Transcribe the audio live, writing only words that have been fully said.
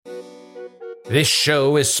This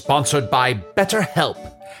show is sponsored by BetterHelp.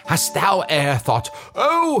 Hast thou e'er thought,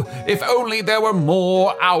 oh, if only there were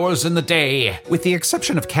more hours in the day? With the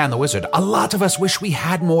exception of Can the Wizard, a lot of us wish we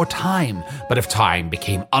had more time. But if time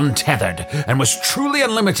became untethered and was truly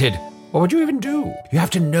unlimited, what would you even do? You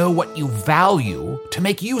have to know what you value to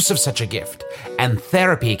make use of such a gift. And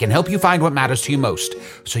therapy can help you find what matters to you most,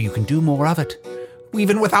 so you can do more of it,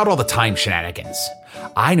 even without all the time shenanigans.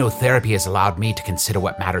 I know therapy has allowed me to consider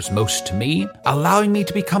what matters most to me, allowing me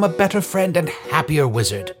to become a better friend and happier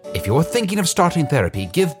wizard. If you're thinking of starting therapy,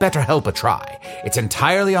 give BetterHelp a try. It's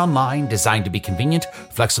entirely online, designed to be convenient,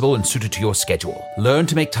 flexible, and suited to your schedule. Learn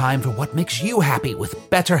to make time for what makes you happy with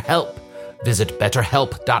BetterHelp. Visit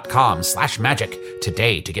betterhelp.com/magic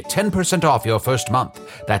today to get 10% off your first month.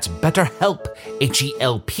 That's BetterHelp,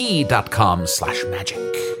 HELP.com/magic.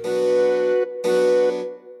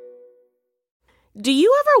 Do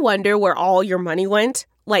you ever wonder where all your money went?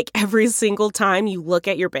 Like every single time you look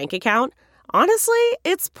at your bank account? Honestly,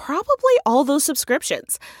 it's probably all those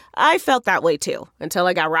subscriptions. I felt that way too, until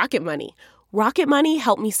I got Rocket Money. Rocket Money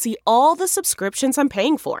helped me see all the subscriptions I'm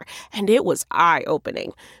paying for, and it was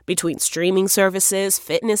eye-opening. Between streaming services,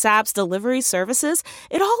 fitness apps, delivery services,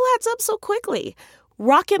 it all adds up so quickly.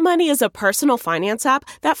 Rocket Money is a personal finance app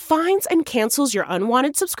that finds and cancels your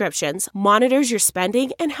unwanted subscriptions, monitors your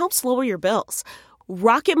spending, and helps lower your bills.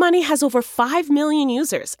 Rocket Money has over 5 million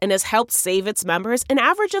users and has helped save its members an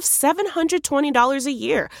average of $720 a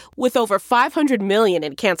year, with over 500 million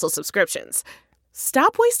in canceled subscriptions.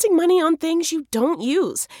 Stop wasting money on things you don't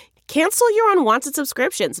use. Cancel your unwanted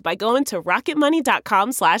subscriptions by going to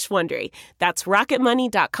rocketmoney.com/Wondery. That's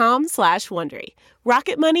rocketmoney.com/Wondery.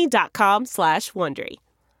 rocketmoney.com/Wondery.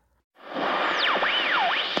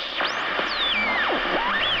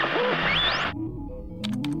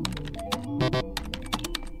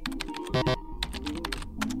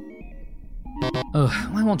 Ugh,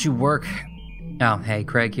 why won't you work? Oh, hey,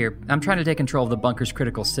 Craig here. I'm trying to take control of the bunker's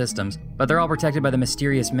critical systems, but they're all protected by the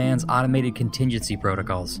mysterious man's automated contingency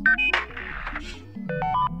protocols.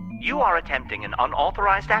 You are attempting an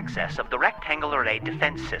unauthorized access of the rectangle array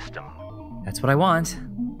defense system. That's what I want.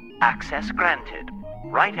 Access granted.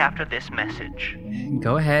 Right after this message.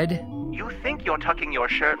 Go ahead. You think you're tucking your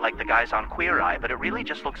shirt like the guys on Queer Eye, but it really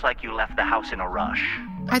just looks like you left the house in a rush.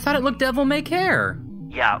 I thought it looked devil may care.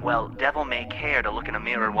 Yeah, well, devil may care to look in a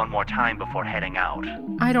mirror one more time before heading out.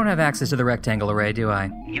 I don't have access to the rectangle array, do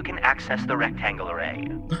I? You can access the rectangle array.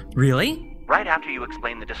 Really? Right after you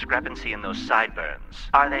explain the discrepancy in those sideburns.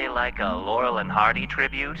 Are they like a Laurel and Hardy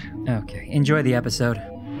tribute? Okay, enjoy the episode.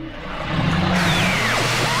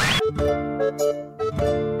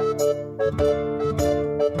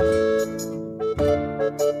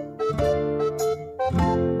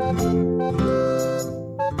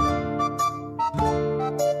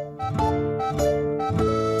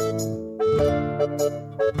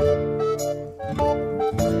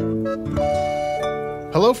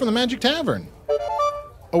 Hello from the Magic Tavern,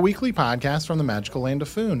 a weekly podcast from the magical land of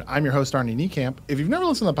Foon. I'm your host, Arnie Niekamp. If you've never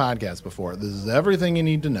listened to the podcast before, this is everything you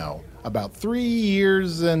need to know. About 3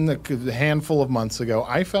 years and a handful of months ago,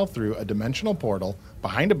 I fell through a dimensional portal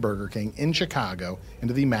behind a Burger King in Chicago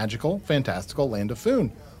into the magical, fantastical land of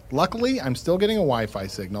Foon. Luckily, I'm still getting a Wi-Fi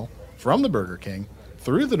signal from the Burger King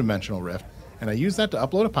through the dimensional rift, and I use that to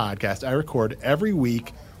upload a podcast I record every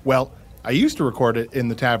week. Well, I used to record it in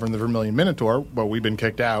the Tavern, the Vermilion Minotaur, but we've been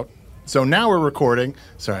kicked out. So now we're recording.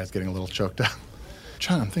 Sorry, I was getting a little choked up.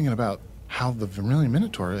 John, I'm thinking about how the Vermilion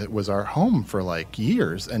Minotaur, it was our home for like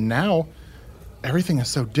years, and now everything is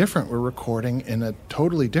so different. We're recording in a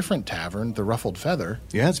totally different tavern, the Ruffled Feather.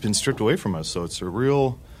 Yeah, it's been stripped away from us, so it's there's a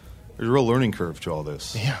real learning curve to all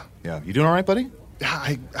this. Yeah. Yeah. You doing all right, buddy?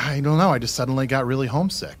 I don't know. I just suddenly got really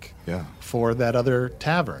homesick. Yeah. For that other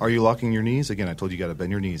tavern. Are you locking your knees? Again, I told you got to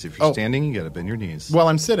bend your knees. If you're standing, you got to bend your knees. Well,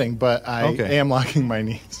 I'm sitting, but I am locking my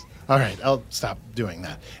knees. All right, I'll stop doing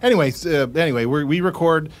that. Anyway, we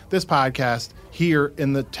record this podcast here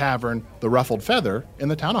in the tavern, the Ruffled Feather, in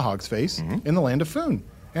the town of Hogsface, in the land of Foon.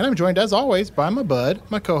 And I'm joined, as always, by my bud,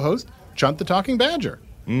 my co-host, Chunt the Talking Badger.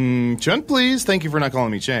 Chunt, please. Thank you for not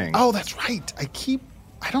calling me Chang. Oh, that's right.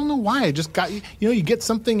 I don't know why. I just got, you get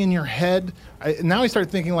something in your head. Now I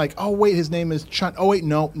start thinking like, oh, wait, his name is Chunt. Oh, wait,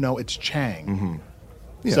 no, it's Chang. Mm-hmm.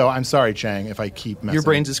 Yeah. So I'm sorry, Chang, if I keep messing. Your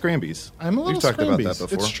brain's a Scrambies. I'm a little We've talked about that Scrambies.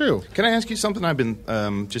 before. It's true. Can I ask you something I've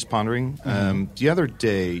been just pondering? The other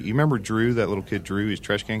day, you remember Drew, that little kid Drew, his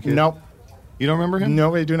trash can kid? Nope. You don't remember him?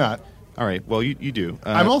 No, I do not. All right, well, you do.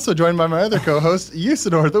 I'm also joined by my other co-host,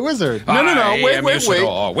 Usador the Wizard. No, wait.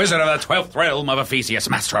 Usador, wizard of the 12th realm of Ephesius,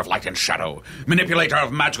 master of light and shadow, manipulator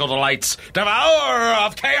of magical delights, devourer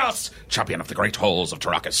of chaos, champion of the great halls of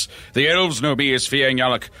Tarakas. The elves know me as Fiang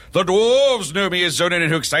Yalak. The dwarves know me as Zonin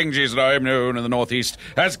and Hookstanges, and I am known in the northeast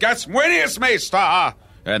as Gaswinius Maystar.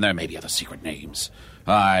 And there may be other secret names.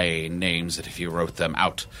 Aye, names that if you wrote them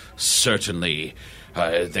out, certainly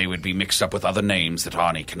they would be mixed up with other names that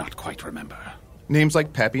Arnie cannot quite remember. Names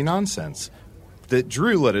like Pappy Nonsense that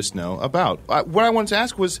Drew let us know about. What I wanted to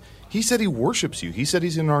ask was, he said he worships you. He said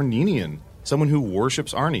he's an Arnenian, someone who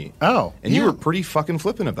worships Arnie. Oh, and you were pretty fucking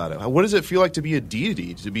flippant about it. What does it feel like to be a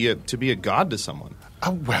deity, to be a god to someone?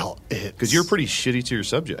 Well, it's... Because you're pretty shitty to your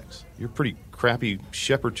subjects. You're a pretty crappy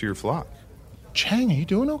shepherd to your flock. Chang, are you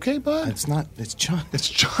doing okay, bud? It's not. It's Chunt. It's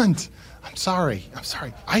Chunt. I'm sorry.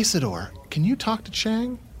 Isidore, can you talk to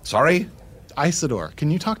Chang? Sorry? Isidore, can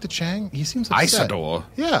you talk to Chang? He seems upset. Isidore?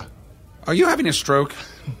 Yeah. Are you having a stroke?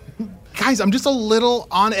 Guys, I'm just a little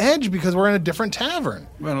on edge because we're in a different tavern.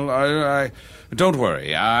 Well, I don't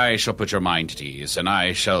worry. I shall put your mind at ease, and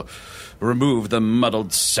I shall remove the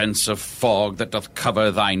muddled sense of fog that doth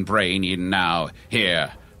cover thine brain e'en now.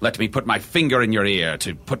 Here, let me put my finger in your ear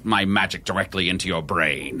to put my magic directly into your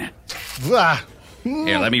brain. Ah.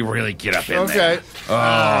 Here, let me really get up in Okay. there. Oh,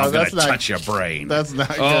 I'm going to not- touch your brain. That's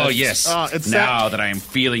not Oh, good. yes. It's now that I am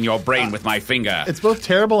feeling your brain with my finger, It's both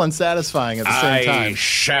terrible and satisfying at the same I time.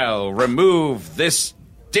 shall remove this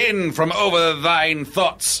din from over thine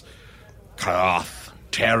thoughts. Krath,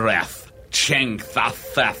 Tereth,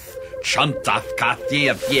 Chengthatheth, Chuntath,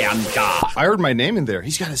 Kathiathianka. I heard my name in there.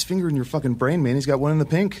 He's got his finger in your fucking brain, man. He's got one in the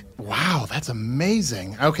pink. Wow, that's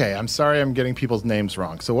amazing. Okay, I'm sorry I'm getting people's names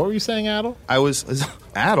wrong. So what were you saying, Adel? I was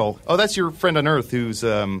Adel. Oh, that's your friend on Earth who's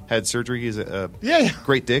had surgery. He's a Yeah.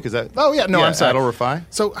 great dick. Is that? Oh, yeah, no, I'm sorry. Adel Rafai.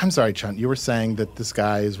 So, I'm sorry, Chunt. You were saying that this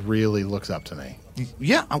guy really looks up to me.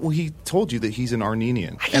 Yeah, well, he told you that he's an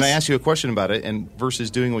Arnenian. And I asked you a question about it, and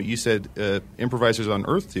versus doing what you said improvisers on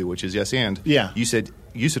Earth do, which is yes and, Yeah. you said,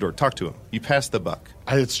 Usador, talk to him. You passed the buck.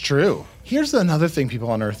 It's true. Here's another thing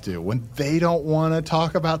people on Earth do. When they don't want to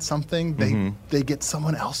talk about something, they get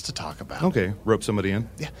someone else to talk about. Okay, rope somebody in.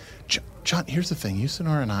 Yeah. Chunt, here's the thing.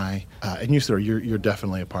 Usador and I, and Usador, you're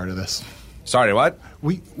definitely a part of this. Sorry, what?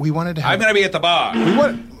 We wanted to have... I'm going to be at the bar.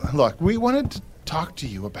 we wanted to talk to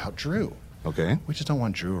you about Drew. Okay. We just don't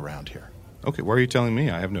want Drew around here. Okay, why are you telling me?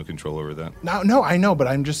 I have no control over that. No, I know, but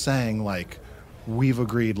I'm just saying, we've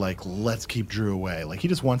agreed, let's keep Drew away. He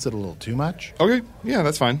just wants it a little too much. Okay, yeah,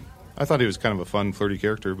 that's fine. I thought he was kind of a fun, flirty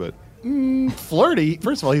character, but... Flirty?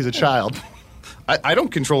 First of all, he's a child. I don't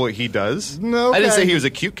control what he does. No, I didn't okay. say he was a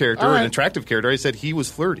cute character All or right. an attractive character. I said he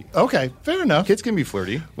was flirty. Okay, fair enough. Kids can be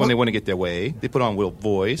flirty when they want to get their way. They put on a little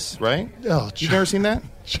voice, right? Oh, You've never seen that?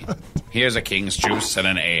 Here's a king's juice and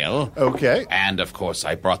an ale. Okay. And, of course,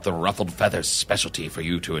 I brought the ruffled feathers specialty for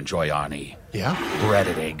you to enjoy, Arnie. Yeah?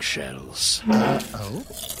 Breaded eggshells.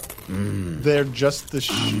 They're just the...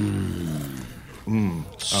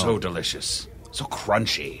 So delicious. So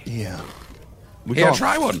crunchy. Yeah. Here,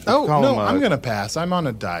 try one. Oh, call no, him, I'm going to pass. I'm on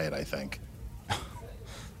a diet, I think.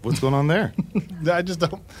 What's going on there? I just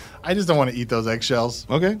don't want to eat those eggshells.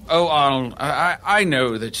 Okay. Oh, Arnold, I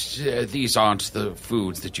know that these aren't the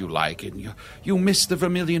foods that you like, and you miss the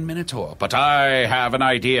Vermilion Minotaur, but I have an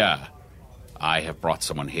idea. I have brought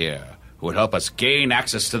someone here who would help us gain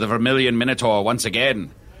access to the Vermilion Minotaur once again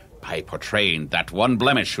by portraying that one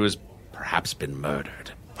blemish who has perhaps been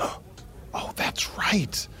murdered. Oh, that's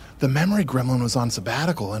right. The memory gremlin was on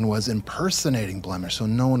sabbatical and was impersonating Blemish, so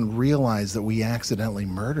no one realized that we accidentally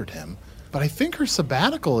murdered him. But I think her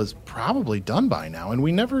sabbatical is probably done by now, and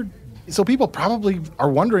we never... So people probably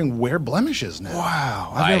are wondering where Blemish is now.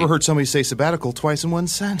 Wow, I've never heard somebody say sabbatical twice in one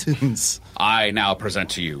sentence. I now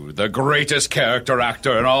present to you the greatest character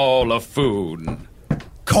actor in all of Foon.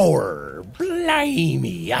 Cor,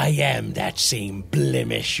 blimey, I am that same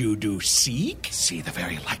blemish you do seek. See the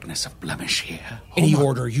very likeness of Blemish here. Any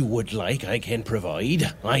order you would like, I can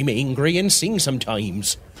provide. I'm angry and sing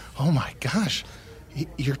sometimes. Oh my gosh.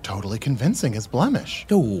 You're totally convincing as Blemish.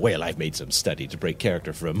 Oh, well, I've made some study to break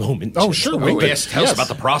character for a moment. Oh, sure. Oh, yes, tell us about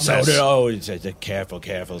the process. No, it's a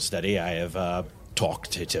careful study. I have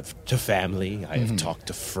talked to family. I have talked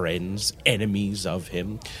to friends, enemies of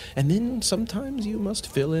him. And then sometimes you must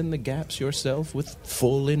fill in the gaps yourself with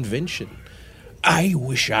full invention. I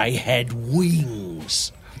wish I had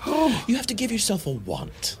wings. You have to give yourself a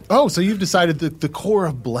want. Oh, so you've decided that the core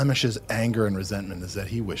of Blemish's anger and resentment is that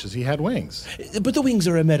he wishes he had wings. But the wings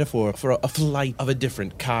are a metaphor for a flight of a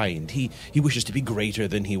different kind. He wishes to be greater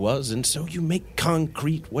than he was, and so you make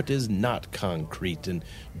concrete what is not concrete and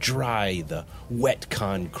dry the wet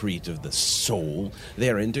concrete of the soul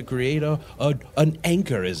therein to create an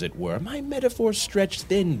anchor, as it were. My metaphor stretched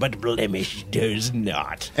thin, but Blemish does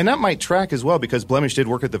not. And that might track as well, because Blemish did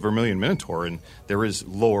work at the Vermilion Minotaur, and there is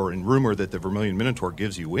lore and rumor that the Vermilion Minotaur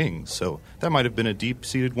gives you wings, so that might have been a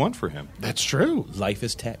deep-seated want for him. That's true. Life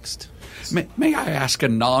is text. May I ask a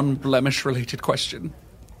non-blemish-related question?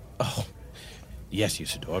 Yes,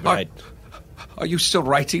 Usador, but Are you still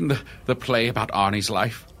writing the play about Arnie's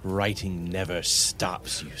life? writing never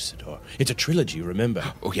stops, Usador. It's a trilogy, remember?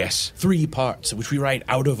 Oh, yes. 3 parts, which we write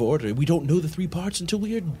out of order. We don't know the 3 parts until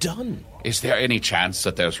we are done. Is there any chance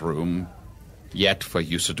that there's room yet for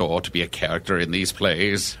Usador to be a character in these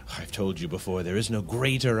plays? I've told you before, there is no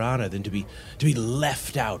greater honor than to be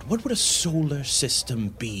left out. What would a solar system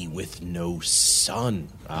be with no sun?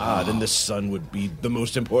 Then the sun would be the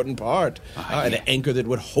most important part. The anchor that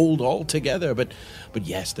would hold all together. But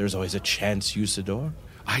yes, there's always a chance, Usador.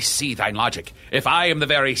 I see thine logic. If I am the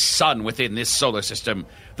very sun within this solar system,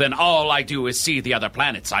 then all I do is see the other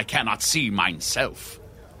planets. I cannot see myself.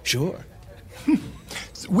 Sure.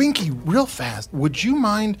 Winky, real fast, would you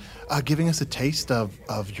mind giving us a taste of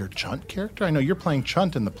your Chunt character? I know you're playing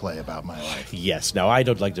Chunt in the play about my life. Yes, now I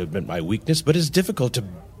don't like to admit my weakness, but it's difficult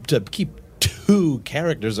to keep 2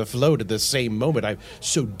 characters afloat at the same moment. I'm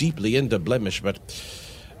so deeply into Blemish, but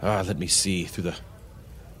let me see through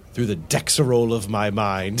the Dexarole of my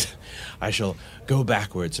mind. I shall go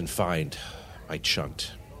backwards and find my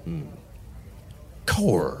Chunt.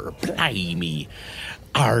 Cor, blimey,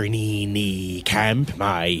 Arnie Niekamp,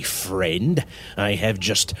 my friend. I have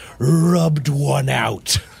just rubbed one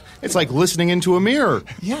out. It's like listening into a mirror.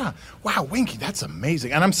 Yeah. Wow, Winky, that's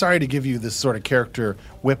amazing. And I'm sorry to give you this sort of character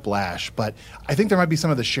whiplash, but I think there might be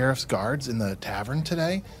some of the sheriff's guards in the tavern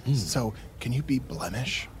today. So can you be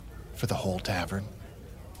Blemish for the whole tavern?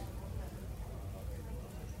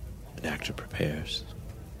 An actor prepares,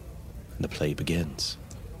 and the play begins.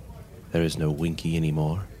 There is no Winky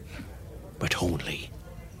anymore, but only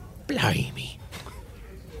Blimey.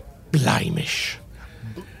 Blimish.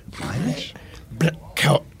 Blemish?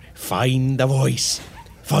 Find the voice.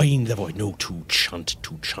 Find the voice. No, to chunt.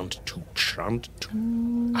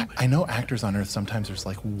 I know actors on Earth, sometimes there's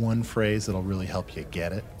like one phrase that'll really help you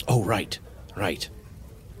get it. Oh, right.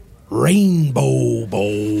 Rainbow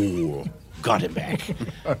Bowl. Got him back.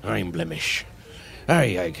 I'm Blemish.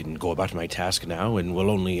 I can go about my task now, and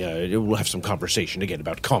we'll have some conversation again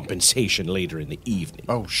about compensation later in the evening.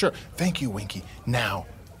 Oh, sure. Thank you, Winky. Now,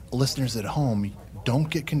 listeners at home, don't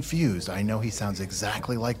get confused. I know he sounds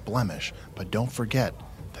exactly like Blemish, but don't forget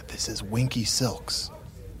that this is Winky Silks.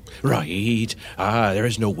 Right. There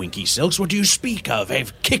is no Winky Silks. What do you speak of?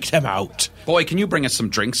 I've kicked him out. Boy, can you bring us some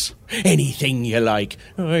drinks? Anything you like.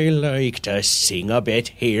 I like to sing a bit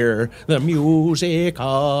here. The music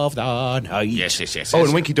of the night. Yes. Oh,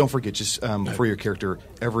 and Winky, don't forget, just for your character,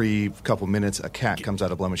 every couple minutes a cat comes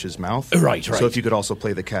out of Blemish's mouth. Right. So if you could also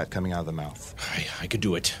play the cat coming out of the mouth. I could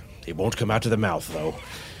do it. It won't come out to the mouth, though.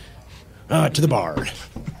 To the bar.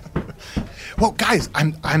 Well, guys,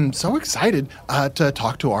 I'm so excited to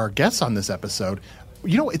talk to our guests on this episode.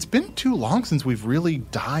 You know, it's been too long since we've really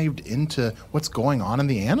dived into what's going on in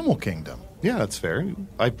the animal kingdom. Yeah, that's fair.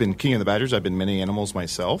 I've been King of the Badgers. I've been many animals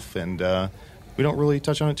myself, and we don't really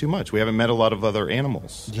touch on it too much. We haven't met a lot of other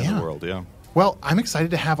animals in the world, yeah. Well, I'm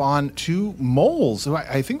excited to have on 2 moles. Who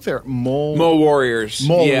I think they're Mole warriors.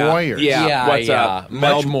 Warriors. Yeah. What's up?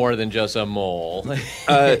 Much more than just a mole.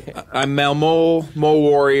 I'm Mel Mole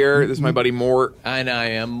Warrior. This is my buddy Mort. And I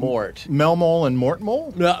am Mort. Mel Mole and Mort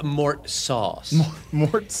Mole? Mort Sauce.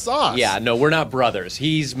 Mort Sauce. Yeah, no, we're not brothers.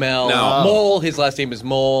 He's Mel Mole, his last name is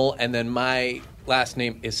Mole, and then my last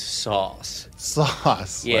name is Sauce.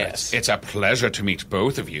 Sauce. Yes. It's a pleasure to meet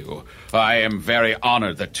both of you. I am very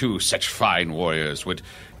honored that 2 such fine warriors would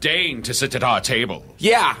deign to sit at our table.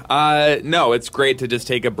 Yeah, no, it's great to just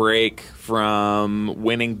take a break from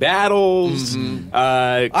winning battles. I'm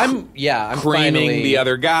creaming finally, the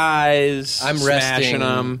other guys. I'm smashing resting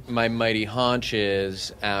them. my mighty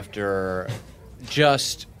haunches after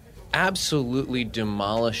just absolutely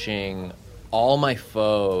demolishing all my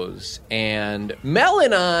foes. And Mel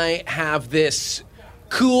and I have this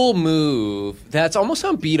cool move that's almost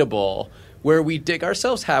unbeatable where we dig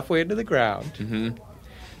ourselves halfway into the ground.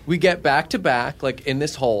 We get back to back, like in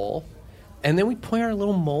this hole, and then we point our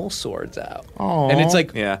little mole swords out. Aw. And it's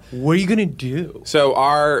like, Yeah. what are you going to do?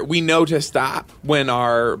 So we know to stop when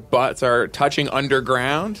our butts are touching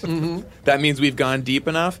underground. Mm-hmm. That means we've gone deep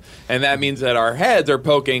enough, and that means that our heads are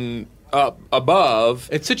poking up above.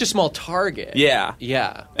 It's such a small target. Yeah.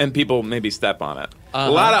 Yeah. And people maybe step on it. A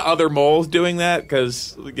lot of other moles doing that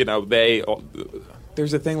because,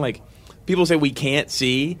 there's a thing like people say we can't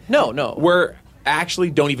see. No. We're actually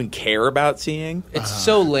don't even care about seeing. It's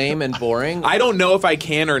so lame and boring. I don't know if I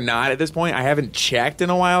can or not at this point. I haven't checked in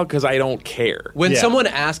a while because I don't care. When Yeah. someone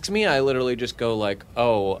asks me, I literally just go like,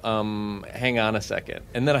 hang on a second.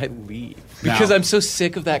 And then I leave. Because Now- I'm so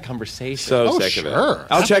sick of that conversation. So sick of sure. it.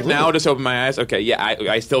 I'll check Absolutely. now, just open my eyes. Okay, yeah,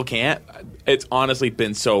 I still can't. It's honestly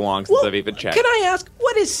been so long since Well, I've even checked. Can I ask,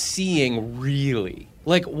 what is seeing really?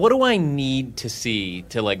 Like, what do I need to see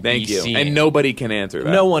to, like, Thank be you. seeing? And nobody can answer that.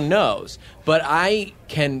 No one knows. But I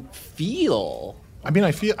can feel, I mean,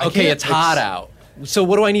 I feel okay, can't it's hot out. So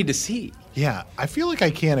what do I need to see? Yeah, I feel like I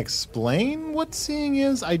can't explain what seeing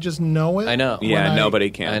is. I just know it. I know. Yeah, when nobody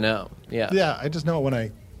can. I know. Yeah. Yeah, I just know it when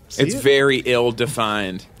I see It's it. very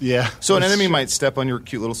ill-defined. Yeah. So an enemy might step on your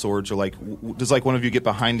cute little swords, or like, does like one of you get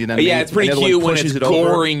behind an enemy? Yeah, it's pretty and it, cute like, when pushes it's it over?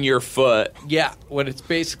 goring your foot. Yeah, when it's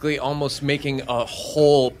basically almost making a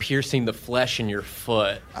hole piercing the flesh in your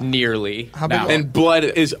foot, nearly. How big? And blood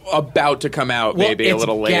is about to come out maybe a it's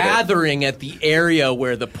little later. gathering at the area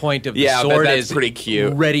where the point of the Yeah, but sword that's is pretty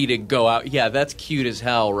cute. ready to go out. Yeah, that's cute as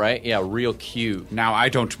hell, right? Yeah, real cute. Now, I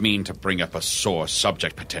don't mean to bring up a sore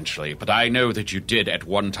subject potentially, but I know that you did at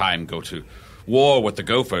one time go to war with the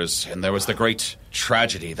Gophers, and there was the great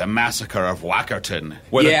tragedy, the massacre of Wackerton,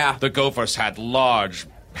 where Yeah. the Gophers had large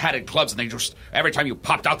padded clubs, and they just, every time you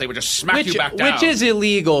popped out, they would just smack you back down. Which is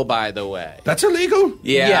illegal, by the way. That's illegal?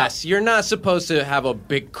 Yeah. Yes, you're not supposed to have a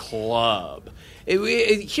big club.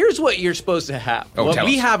 Here's what you're supposed to have. Oh, What tell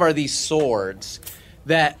we us. have are these swords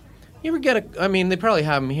that you ever get they probably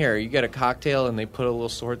have them here. You get a cocktail and they put a little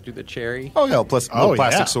sword through the cherry. Oh yeah, plus little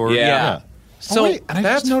plastic yeah. sword. Yeah. So oh, wait, and I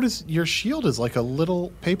that's just noticed your shield is like a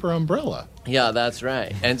little paper umbrella. yeah, that's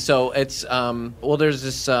right. And so it's there's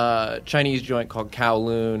this Chinese joint called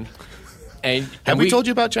Kowloon. And Have we told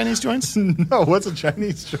you about Chinese joints? No, what's a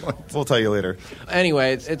Chinese joint? We'll tell you later.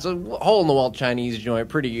 Anyway, it's a hole-in-the-wall Chinese joint,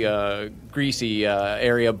 pretty greasy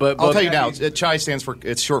area. But I'll tell you now. Chai stands for,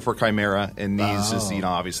 it's short for chimera, and these is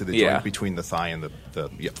obviously the joint Yeah. between the thigh and the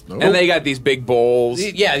yeah. And they got these big bowls.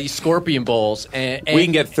 Yeah, these scorpion bowls. And We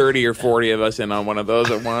can get 30 or 40 of us in on one of those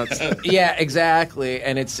at once. Yeah, exactly.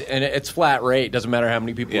 And it's flat rate. Doesn't matter how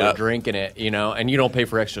many people Yeah. are drinking it, and you don't pay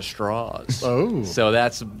for extra straws. Oh. So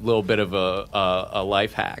that's a little bit of a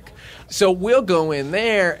life hack. So we'll go in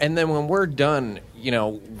there, and then when we're done,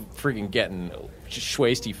 freaking getting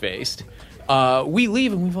schwasty faced, we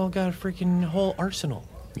leave, and we've all got a freaking whole arsenal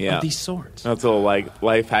of these swords. That's a little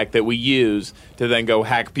life hack that we use to then go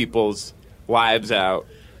hack people's lives out.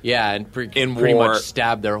 Yeah, and pretty war. much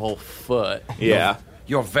stab their whole foot. Yeah.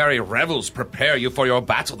 Your very revels prepare you for your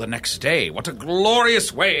battle the next day. What a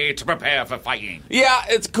glorious way to prepare for fighting. Yeah,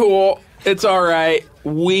 it's cool. It's all right.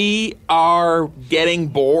 We are getting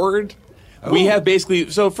bored. We have basically...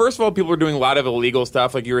 So first of all, people are doing a lot of illegal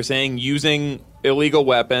stuff, like you were saying, using illegal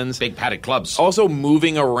weapons. Big padded clubs. Also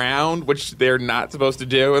moving around, which they're not supposed to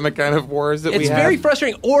do in the kind of wars that we It's have. very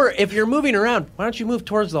frustrating. Or if you're moving around, why don't you move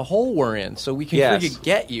towards the hole we're in so we can Yes. freaking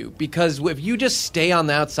get you? Because if you just stay on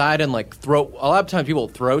the outside and throw, a lot of times people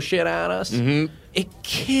throw shit at us. Mm-hmm. It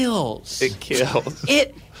kills. It kills.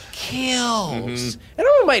 It kills. Mm-hmm. And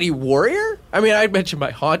I'm a mighty warrior. I mean, I mentioned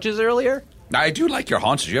my haunches earlier. I do like your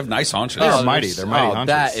haunches. You have nice haunches. They're mighty. They're mighty haunches.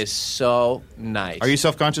 That is so nice. Are you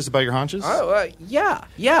self-conscious about your haunches?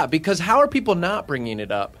 Yeah. Because how are people not bringing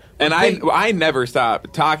it up? And They- I never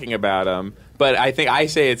stop talking about them, but I think I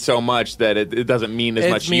say it so much that it doesn't mean as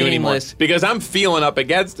It's much to you anymore. meaningless. Because I'm feeling up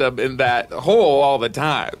against them in that hole all the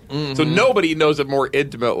time. Mm-hmm. So nobody knows it more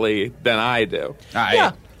intimately than I do.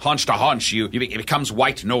 Yeah. Haunch to haunch, it becomes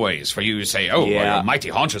white noise for you to say, oh, Yeah. your mighty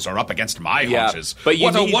haunches are up against my Yeah, haunches. but you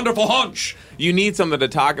what need- a wonderful haunch! You need something to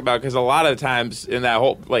talk about because a lot of times in that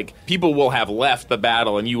whole, people will have left the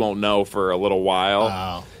battle and you won't know for a little while.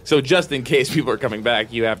 Wow. So just in case people are coming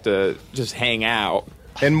back, you have to just hang out.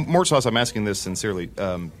 And more sauce, I'm asking this sincerely.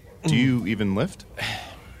 Do you even lift?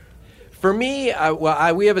 For me,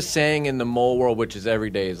 we have a saying in the mole world, which is every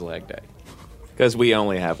day is leg day. Because we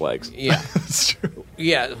only have legs. Yeah.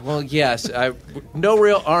 Yeah, well, yes. No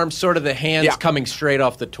real arms, sort of the hands Yeah. coming straight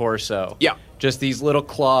off the torso. Yeah. Just these little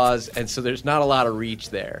claws, and so there's not a lot of reach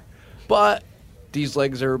there. But these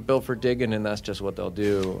legs are built for digging, and that's just what they'll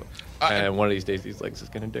do. And one of these days, these legs is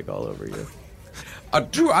going to dig all over you.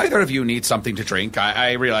 Do either of you need something to drink?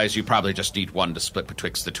 I realize you probably just need one to split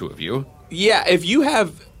betwixt the two of you. Yeah, if you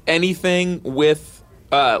have anything with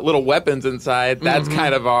little weapons inside, that's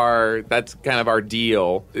kind of our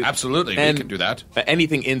deal. Absolutely, we can do that.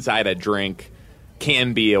 Anything inside a drink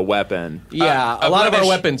can be a weapon. Yeah, a lot of our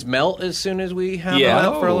weapons melt as soon as we have them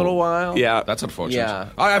out for a little while. Yeah, that's unfortunate. Yeah.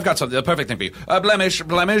 I've got something, the perfect thing for you.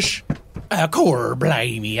 Blemish. Core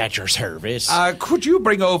blimey at your service. Could you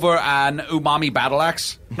bring over an umami battle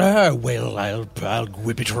axe? Well, I'll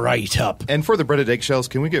whip it right up. And for the breaded eggshells,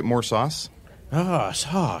 can we get more sauce?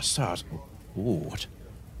 Sauce. Ooh,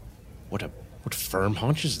 what firm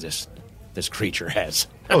haunches this creature has.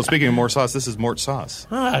 Oh, speaking of more sauce, this is Mort sauce.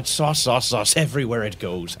 It's sauce everywhere it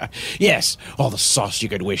goes. Yes, all the sauce you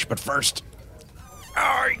could wish, but first,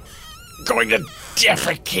 I'm going to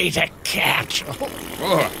defecate a cat.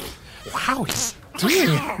 Wow, he's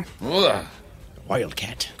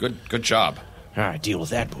wildcat. Good job. All right, deal with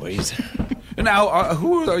that, boys. Now,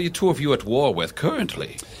 who are you two of you at war with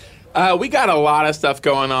currently? We got a lot of stuff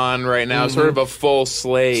going on right now, sort of a full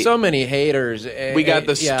slate. So many haters. We got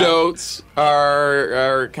the Stoats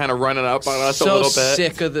are kind of running up on us a little bit. So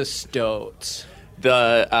sick of the Stoats.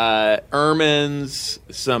 The Ermines,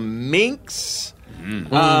 some Minks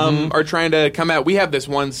are trying to come out. We have this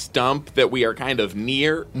one stump that we are kind of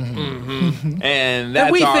near, and that's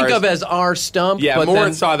that we ours. think of as our stump. Yeah, but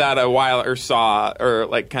Mort saw that a while, or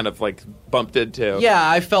like kind of like bumped into. Yeah,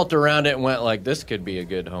 I felt around it and went like, this could be a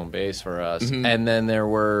good home base for us. And then there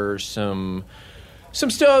were some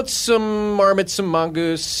stoats, some marmots, some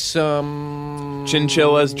mongoose, some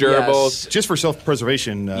chinchillas, gerbils. Yes. Just for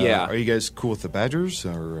self-preservation, are you guys cool with the badgers?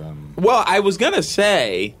 Or Well, I was going to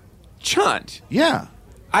say, Chunt. Yeah.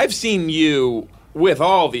 I've seen you with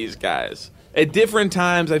all these guys. At different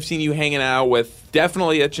times, I've seen you hanging out with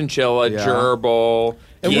definitely a chinchilla, gerbil,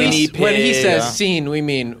 And guinea pig. when he says seen, we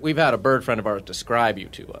mean we've had a bird friend of ours describe you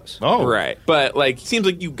to us. Oh. Right. But, like, it seems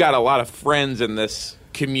like you've got a lot of friends in this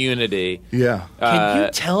community. Yeah. Can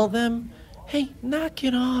you tell them, hey, knock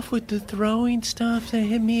it off with the throwing stuff that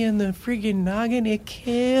hit me in the friggin' noggin? It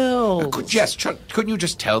kills. Yes, couldn't you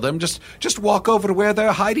just tell them? Just walk over to where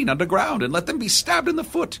they're hiding underground and let them be stabbed in the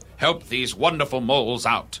foot. Help these wonderful moles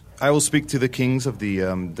out. I will speak to the kings of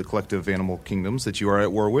the collective animal kingdoms that you are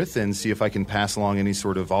at war with and see if I can pass along any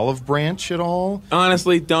sort of olive branch at all.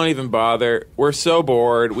 Honestly, don't even bother. We're so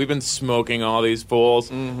bored. We've been smoking all these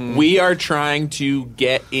fools. We are trying to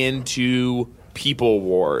get into people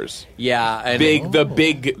wars. Yeah, and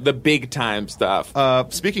The big time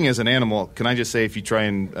stuff. Speaking as an animal, can I just say if you try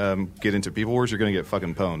and get into people wars, you're going to get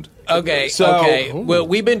fucking pwned. Okay. Well,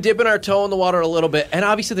 we've been dipping our toe in the water a little bit, and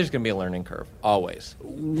obviously there's going to be a learning curve, always.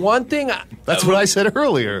 One thing... That's what I said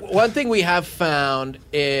earlier. One thing we have found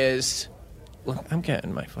is... Look, I'm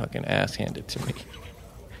getting my fucking ass handed to me.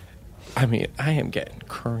 I mean, I am getting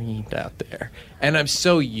creamed out there. And I'm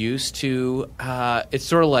so used to... it's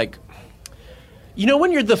sort of like... You know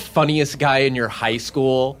when you're the funniest guy in your high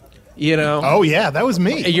school, you know? Oh, yeah, that was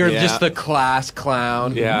me. You're just the class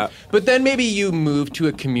clown. Yeah. But then maybe you move to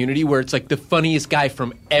a community where it's like the funniest guy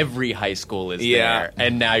from every high school is there.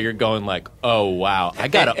 And now you're going like, oh, wow, I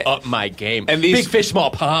got to up my game. And these, big fish,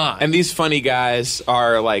 small pond. And these funny guys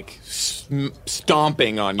are like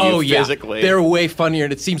stomping on you physically. They're way funnier,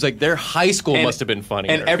 and it seems like their high school must have been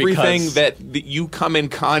funnier. And everything that you come in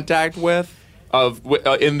contact with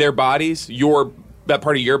in their bodies, that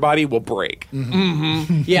part of your body will break.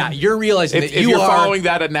 Yeah, you're realizing that if you're following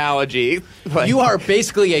that analogy. Like, you are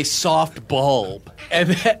basically a soft bulb.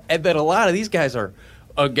 And that a lot of these guys are,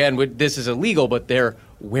 again, this is illegal, but they're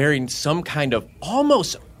wearing some kind of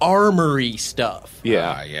almost armory stuff.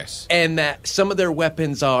 Yeah. Yes. And that some of their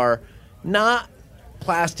weapons are not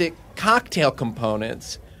plastic cocktail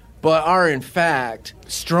components, but are in fact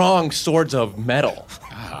strong swords of metal.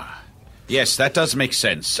 Yes, that does make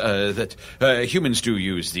sense. That humans do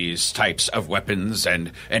use these types of weapons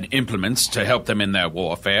and implements to help them in their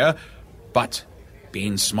warfare, but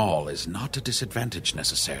being small is not a disadvantage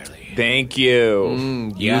necessarily. Thank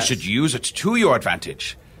you. You should use it to your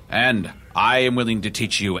advantage. And I am willing to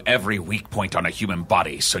teach you every weak point on a human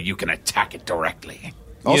body so you can attack it directly.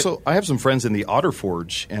 Also, I have some friends in the Otter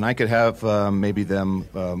Forge, and I could have maybe them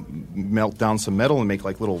melt down some metal and make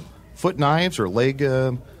like little foot knives or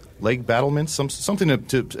leg battlements, something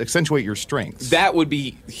to accentuate your strengths. That would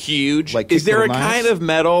be huge. Like is there a little kind knives? of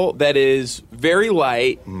metal that is very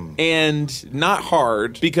light and not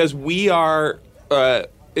hard? Because we are...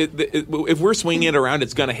 if we're swinging it around,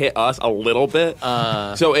 it's going to hit us a little bit.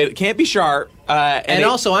 So it can't be sharp. And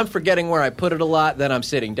also, I'm forgetting where I put it a lot. Then I'm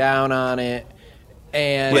sitting down on it.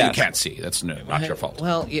 And Well, you can't see. That's not your fault.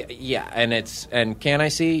 Well, yeah, and can I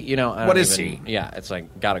see? You know, I What don't is even, see? Yeah, it's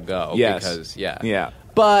like gotta go. Yes. Because Yeah.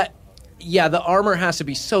 But yeah, the armor has to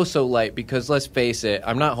be so light because let's face it,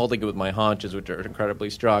 I'm not holding it with my haunches, which are incredibly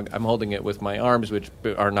strong. I'm holding it with my arms, which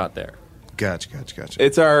are not there. Gotcha.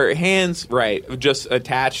 It's our hands, right, just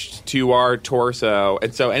attached to our torso,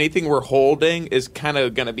 and so anything we're holding is kind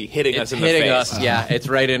of going to be hitting us It's in the hitting face. us. Yeah, it's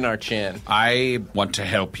right in our chin. I want to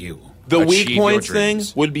help you. The achieve weak your points thing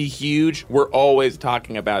dreams. would be huge. We're always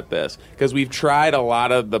talking about this because we've tried a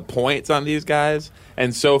lot of the points on these guys,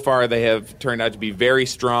 and so far they have turned out to be very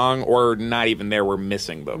strong or not even there. We're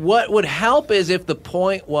missing them. What would help is if the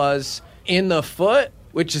point was in the foot,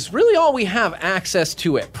 which is really all we have access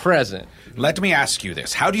to at present. Let me ask you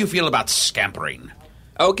this. How do you feel about scampering?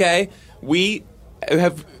 Okay, we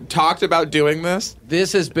have talked about doing this.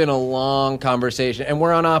 This has been a long conversation, and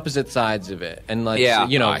we're on opposite sides of it. And let's, Yeah.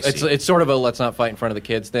 you know, I see. it's sort of a let's not fight in front of the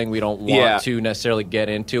kids thing. We don't want to necessarily get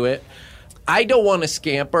into it. I don't want to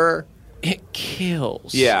scamper. It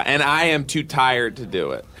kills. Yeah, and I am too tired to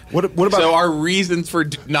do it. What about So our reasons for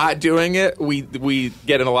not doing it, we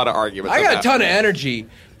get in a lot of arguments. I got a about. ton of energy,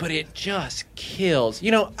 but it just kills.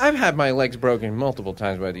 You know, I've had my legs broken multiple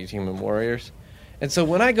times by these human warriors. And so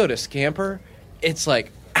when I go to scamper, it's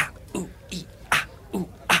like,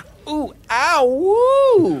 ooh, ow,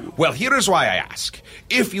 woo. Well, here is why I ask.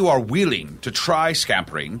 If you are willing to try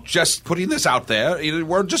scampering, just putting this out there,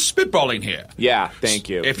 we're just spitballing here. Yeah, thank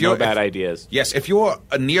you. If No you're bad ideas. Yes, if you're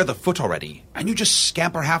near the foot already, and you just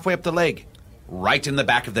scamper halfway up the leg, right in the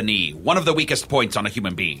back of the knee, one of the weakest points on a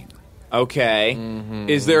human being. Okay.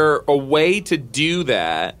 Is there a way to do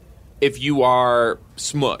that if you are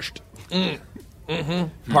smushed?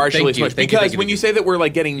 Partially Thank you, smushed. thank you, Because thank you, when thank you you. say that we're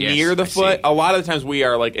like getting Yes, near the I foot, see. a lot of the times we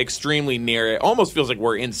are like extremely near it. Almost feels like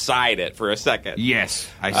we're inside it for a second. Yes,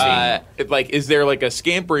 I see. Is there like a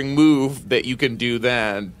scampering move that you can do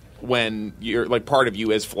then when you're like part of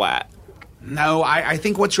you is flat? No, I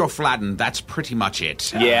think once you're flattened, that's pretty much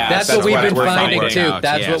it. Yeah, That's what we've been we're finding finding too. out,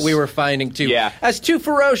 That's yes. what we were finding too. Yeah. As two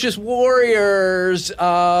ferocious warriors,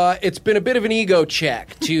 it's been a bit of an ego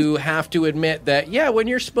check to have to admit that, yeah, when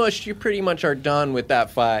you're smushed, you pretty much are done with that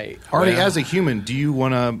fight. Artie, as a human, do you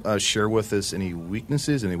want to share with us any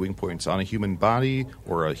weaknesses, any weak points on a human body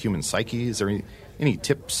or a human psyche? Is there any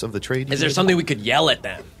tips of the trade? Is there something we could yell at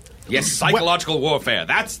them? Yes, psychological warfare.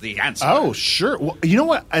 That's the answer. Oh, sure. Well, you know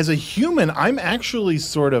what? As a human, I'm actually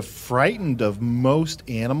sort of frightened of most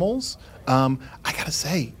animals. I gotta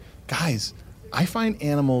say, guys, I find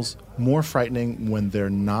animals more frightening when they're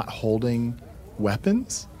not holding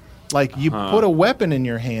weapons. Like, you put a weapon in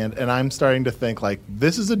your hand, and I'm starting to think, like,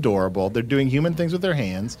 this is adorable. They're doing human things with their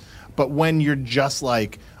hands. But when you're just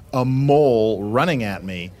like a mole running at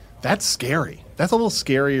me, that's scary. That's a little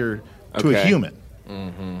scarier to a Okay. human.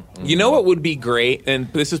 You know what would be great, and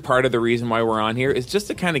this is part of the reason why we're on here, is just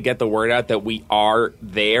to kind of get the word out that we are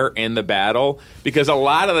there in the battle, because a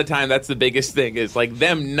lot of the time that's the biggest thing, is like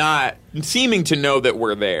them not seeming to know that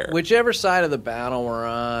we're there. Whichever side of the battle we're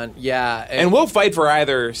on, yeah. And we'll fight for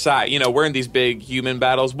either side. You know, we're in these big human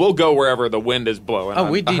battles. We'll go wherever the wind is blowing. Oh,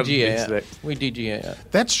 on- we on DGA these it. things. We DGA it.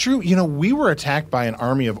 That's true. You know, we were attacked by an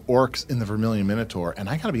army of orcs in the Vermilion Minotaur, and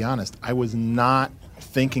I gotta be honest, I was not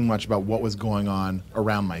thinking much about what was going on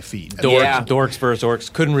around my feet. Yeah. Dorks versus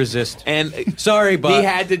orcs. Couldn't resist. And Sorry, but he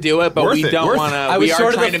had to do it, but Worth we it, don't worth want it. to. I was We are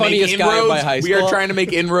sort of trying the to make funniest guy inroads. by high We are school. trying to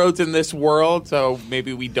make inroads in this world, so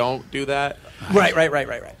maybe we don't do that. Right.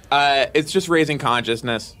 It's just raising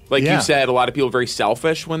consciousness. Like Yeah. you said, a lot of people are very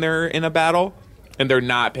selfish when they're in a battle, and they're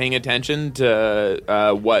not paying attention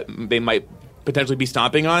to what they might potentially be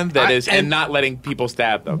stomping on. And not letting people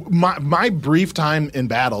stab them. My brief time in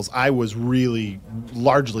battles, I was really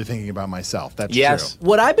largely thinking about myself. That's Yes. true.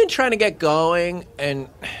 What I've been trying to get going, and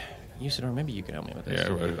Usador, maybe you can help me with this.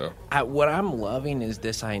 What I'm loving is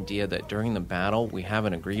this idea that during the battle, we have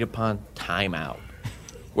an agreed upon timeout,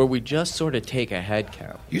 where we just sort of take a head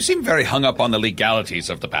count. You seem very hung up on the legalities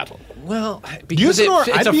of the battle. Well, because Usador,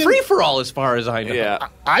 it's I'd a be in- free-for-all as far as I know. Yeah.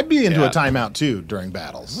 I'd be into Yeah. a timeout too during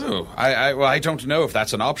battles. Oh, I don't know if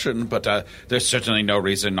that's an option, but there's certainly no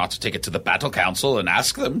reason not to take it to the Battle Council and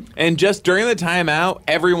ask them. And just during the timeout,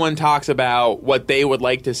 everyone talks about what they would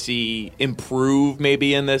like to see improve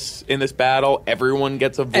maybe in this battle. Everyone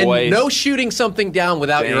gets a voice. And no shooting something down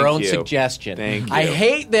without your Thank own you. suggestion. Thank I you.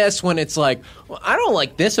 hate this when it's like, well, I don't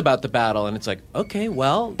like this about the battle, and it's like, okay,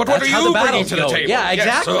 well, But what that's are how you the bringing battle's to the going. table? Yeah, Yes,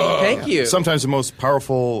 exactly. Thank you. Sometimes the most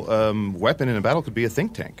powerful weapon in a battle could be a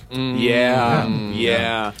think tank.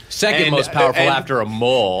 Yeah. Second And- most powerful and- after a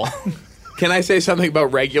mole. Can I say something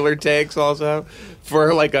about regular takes also?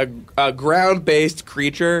 For like a ground-based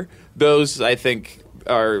creature, those I think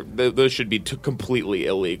those should be completely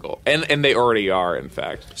illegal, and they already are, in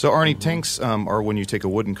fact. So, Arnie, tanks are when you take a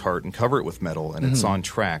wooden cart and cover it with metal, and it's on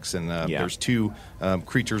tracks, and there's two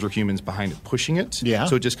creatures or humans behind it pushing it. Yeah.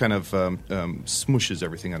 So it just kind of smooshes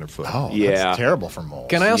everything underfoot. Oh, Yeah. that's terrible for moles.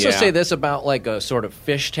 Can I also Yeah. say this about like a sort of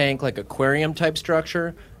fish tank, like aquarium type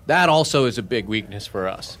structure? That also is a big weakness for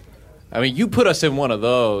us. I mean, you put us in one of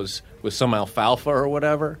those with some alfalfa or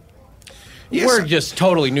whatever, we're just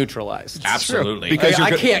totally neutralized. Absolutely. Because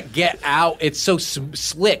I can't get out. It's so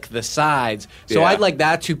slick, the sides. So Yeah. I'd like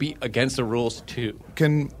that to be against the rules, too.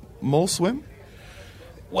 Can mole swim?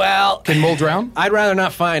 Well, Can mole drown? I'd rather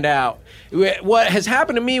not find out. What has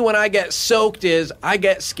happened to me when I get soaked is I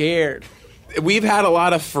get scared. We've had a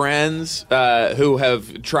lot of friends who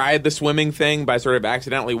have tried the swimming thing by sort of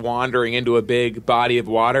accidentally wandering into a big body of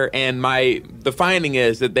water, and the finding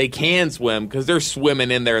is that they can swim because they're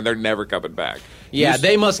swimming in there and they're never coming back. Yeah,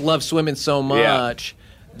 they must love swimming so much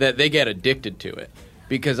that they get addicted to it.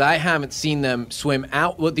 Because I haven't seen them swim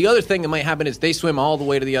out. Well, the other thing that might happen is they swim all the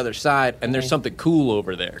way to the other side, and there's something cool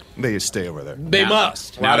over there. They just stay over there. They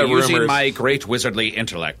must. A lot Now, of using rumors. my great wizardly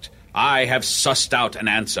intellect, I have sussed out an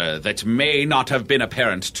answer that may not have been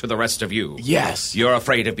apparent to the rest of you. Yes. You're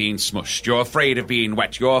afraid of being smushed. You're afraid of being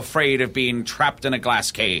wet. You're afraid of being trapped in a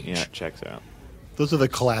glass cage. Yeah, checks out. Those are the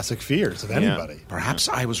classic fears of anybody. Perhaps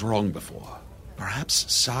I was wrong before.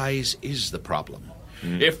 Perhaps size is the problem.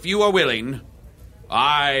 If you are willing,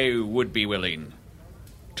 I would be willing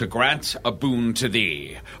to grant a boon to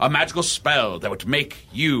thee, a magical spell that would make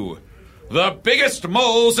you the biggest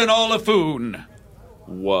moles in all of Foon.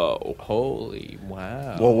 Whoa. Holy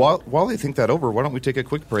wow. Well, while they think that over, why don't we take a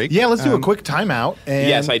quick break? Yeah, let's do a quick timeout. And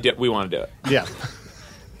Yes, I did. We want to do it. Yeah.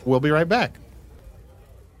 We'll be right back.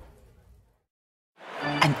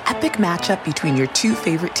 An epic matchup between your two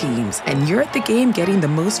favorite teams, and you're at the game getting the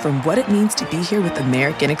most from what it means to be here with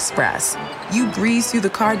American Express. You breeze through the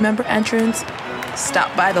card member entrance,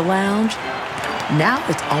 stop by the lounge. Now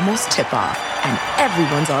it's almost tip-off, and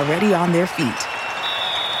everyone's already on their feet.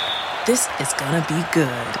 This is gonna be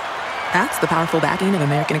good. That's the powerful backing of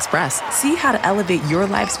American Express. See how to elevate your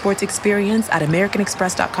live sports experience at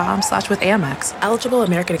americanexpress.com/withAmex. Eligible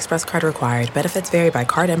American Express card required. Benefits vary by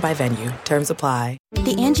card and by venue. Terms apply.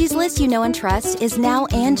 The Angie's List you know and trust is now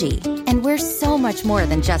Angie, and we're so much more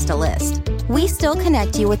than just a list. We still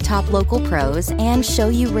connect you with top local pros and show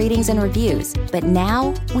you ratings and reviews, but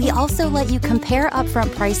now we also let you compare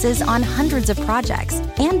upfront prices on hundreds of projects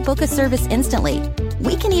and book a service instantly.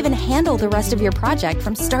 We can even handle the rest of your project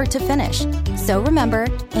from start to finish. So remember,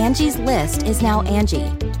 Angie's List is now Angie,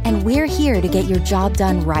 and we're here to get your job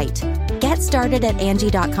done right. Get started at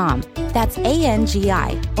Angie.com. That's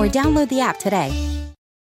ANGI, or download the app today.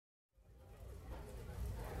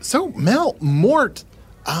 So, Mel, Mort,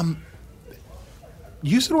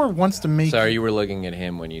 Usador wants to make... Sorry, you were looking at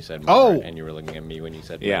him when you said Oh. Mort, and you were looking at me when you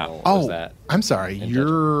said Yeah. Mel. Oh, Was that? I'm sorry.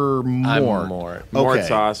 You're I'm Mort. Mort. Mort Okay.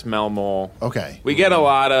 sauce, Mel Mole. Okay. We get a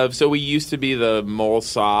lot of, so we used to be the mole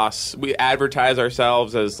sauce. We advertise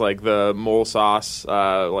ourselves as like the mole sauce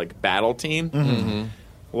like battle team. Mm-hmm.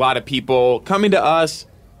 A lot of people coming to us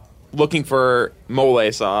looking for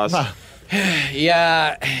mole sauce.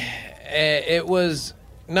 Yeah, it was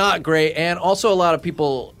not great. And also a lot of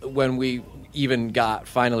people, when we even got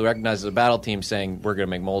finally recognized as a battle team, saying, we're going to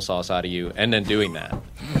make mole sauce out of you, and then doing that.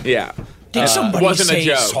 Yeah. Did somebody wasn't a say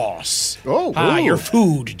joke. sauce? Oh, ooh. your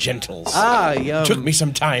food, gentles. Yum. Took me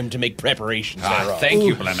some time to make preparations thereof. Thank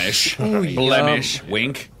you, Blemish. Blemish.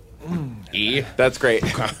 Wink. E. That's great.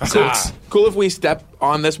 Cool if we step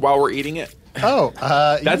on this while we're eating it. Oh,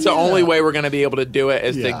 That's the only way we're going to be able to do it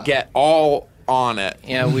is Yeah. to get all on it.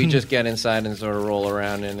 Yeah, we just get inside and sort of roll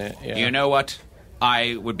around in it. Yeah. You know what?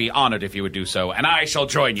 I would be honored if you would do so, and I shall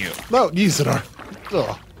join you. No, Usador.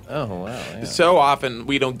 Ugh. Oh, wow. Yeah. So often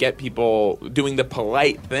we don't get people doing the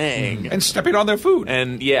polite thing. And stepping on their food.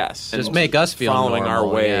 And yes. Just and make us feel following normal,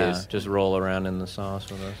 our ways. yeah. Just roll around in the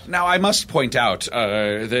sauce with us. Now, I must point out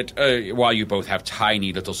that while you both have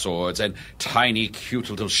tiny little swords and tiny, cute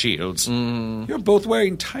little shields, you're both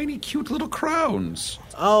wearing tiny, cute little crowns.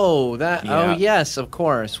 Oh, that. Yeah. Oh, yes, of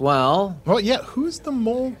course. Well, Yeah, who's the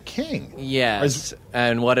Mole King? yes,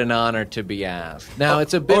 and what an honor to be asked. Now,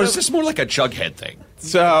 it's a bit Or of... is this more like a Jughead thing?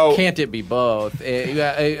 So Can't it be both?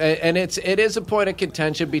 And it is a point of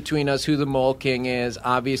contention between us who the Mole King is.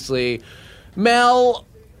 Obviously, Mel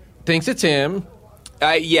thinks it's him.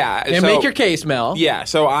 yeah. And so, make your case, Mel. Yeah,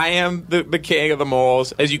 so I am the king of the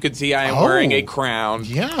moles. As you can see, I am wearing a crown.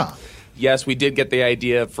 Yeah. yes, we did get the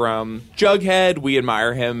idea from Jughead. We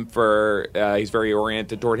admire him for he's very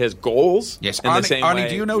oriented toward his goals. Yes, in the same Arnie, way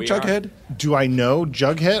do you know we Jughead? are. Do I know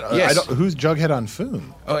Jughead? Yes. Who's Jughead on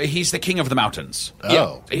Foon? He's the king of the mountains. Oh.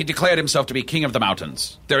 Yeah, he declared himself to be king of the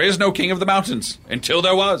mountains. There is no king of the mountains until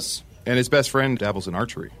there was. And his best friend dabbles in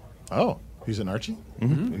archery. Oh, he's an Archie?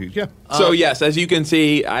 Mm-hmm. Yeah. So yes, as you can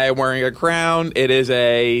see, I am wearing a crown. It is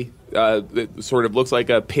it sort of looks like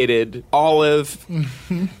a pitted olive,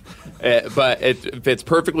 but it fits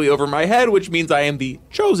perfectly over my head, which means I am the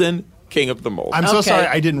chosen king of the moles. I'm so sorry.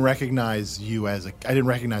 I didn't recognize you as I didn't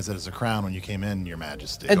recognize it as a crown when you came in, Your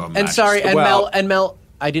Majesty. And sorry, and Mel,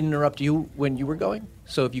 I didn't interrupt you when you were going.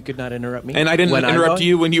 So if you could not interrupt me, And I didn't when I'm interrupt going.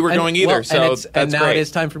 you when you were going either, well, so and that's now great. it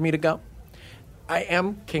is time for me to go. I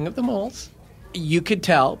am king of the moles. You could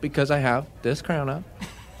tell because I have this crown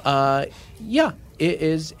on. Yeah, it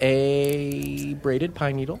is a braided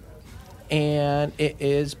pine needle, and it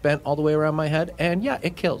is bent all the way around my head, and yeah,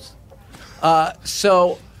 it kills.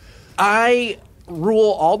 So I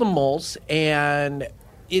rule all the moles, and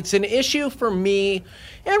it's an issue for me,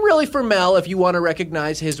 and really for Mel, if you want to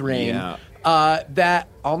recognize his reign, that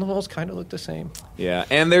all the moles kind of look the same. Yeah,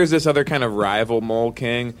 and there's this other kind of rival mole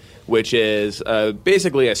king, which is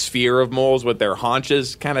basically a sphere of moles with their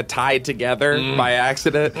haunches kind of tied together by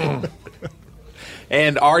accident.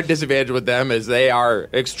 And our disadvantage with them is they are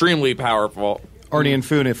extremely powerful. Arnie and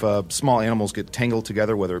Foon, if small animals get tangled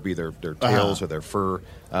together, whether it be their tails or their fur,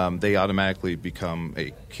 they automatically become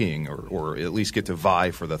a king or at least get to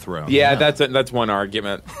vie for the throne. Yeah, that's one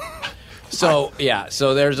argument. So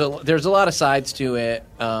there's a lot of sides to it.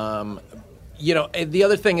 The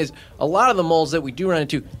other thing is a lot of the moles that we do run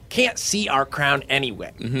into can't see our crown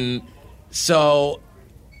anyway. Mm-hmm. So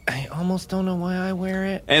I almost don't know why I wear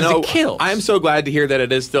it. And it kills. I'm so glad to hear that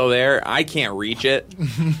it is still there. I can't reach it.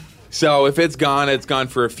 So if it's gone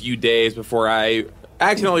for a few days before I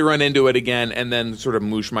accidentally run into it again and then sort of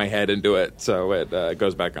moosh my head into it so it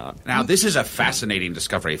goes back on. Now, this is a fascinating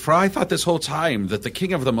discovery, for I thought this whole time that the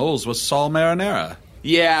king of the moles was Saul Marinara.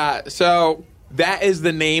 Yeah, so that is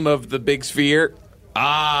the name of the big sphere.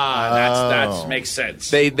 That makes sense.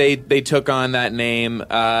 They took on that name.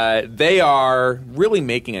 They are really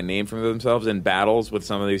making a name for themselves in battles with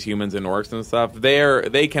some of these humans and orcs and stuff.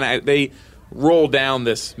 They roll down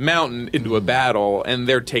this mountain into a battle, and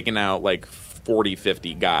they're taking out like 40,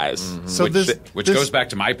 50 guys. Mm-hmm. So which goes back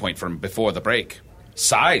to my point from before the break.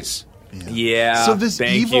 Size. Yeah. So this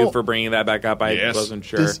Thank you for bringing that back up. I wasn't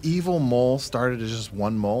sure. This evil mole started as just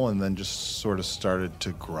one mole and then just sort of started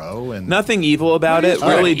to grow. And nothing evil about it.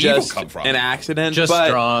 Where Really, did evil just come from? an accident. Just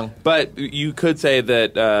strong. But you could say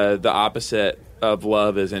that the opposite of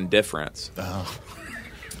love is indifference. Oh.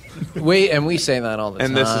 We say that all the time.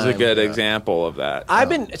 And this is a good example of that. I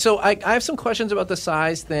have some questions about the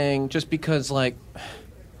size thing, just because, like,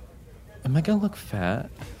 am I gonna look fat?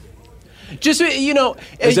 Just Is there you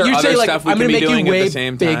other say like stuff we I'm can gonna be make doing you at way the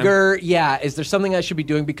same time? bigger. Yeah, is there something I should be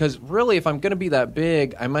doing? Because really, if I'm gonna be that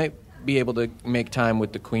big, I might be able to make time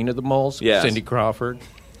with the queen of the moles, Yes. Cindy Crawford.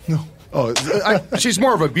 She's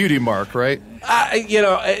more of a beauty mark, right?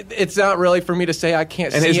 It's not really for me to say I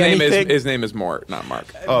can't And see anything. his name is Mort, not Mark.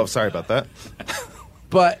 Oh, sorry about that.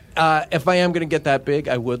 But if I am going to get that big,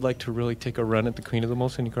 I would like to really take a run at the Queen of the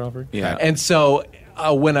Moles, Cindy Crawford. Yeah. And so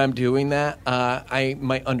when I'm doing that,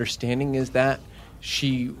 my understanding is that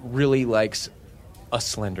she really likes a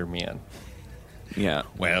slender man. Yeah.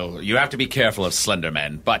 Well, you have to be careful of slender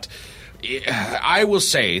men, but I will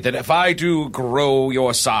say that if I do grow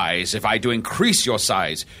your size, if I do increase your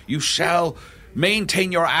size, you shall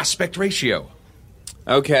maintain your aspect ratio.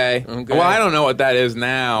 Okay. Well, I don't know what that is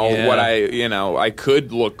now. Yeah. What I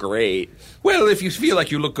could look great. Well, if you feel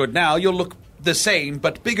like you look good now, you'll look the same,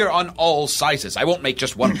 but bigger on all sizes. I won't make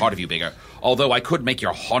just one part of you bigger, although I could make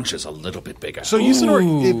your haunches a little bit bigger. So,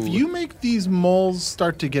 Usador, if you make these moles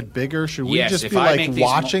start to get bigger, should we Yes, just if be I like make these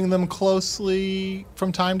watching them closely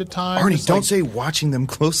from time to time? Arnie, Just don't like- say watching them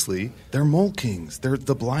closely. They're mole kings. They're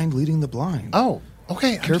the blind leading the blind. Oh,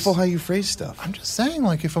 okay. Careful how you phrase stuff. I'm just saying,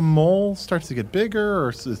 like, if a mole starts to get bigger or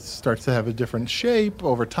it starts to have a different shape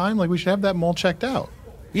over time, like, we should have that mole checked out.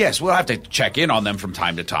 Yes, we'll have to check in on them from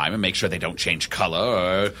time to time and make sure they don't change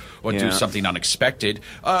color or do something unexpected.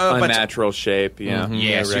 Unnatural shape, yeah.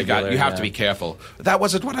 Yes, you have to be careful. That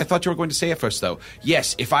wasn't what I thought you were going to say at first, though.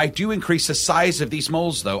 Yes, if I do increase the size of these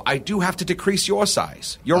moles, though, I do have to decrease your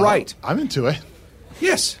size. You're right. I'm into it.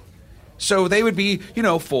 Yes. So they would be,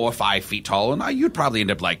 4 or 5 feet tall, and you'd probably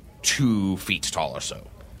end up like 2 feet tall or so.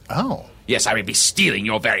 Oh. Yes, I would be stealing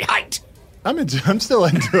your very height. I'm still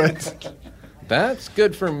into it. That's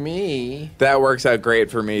good for me. That works out great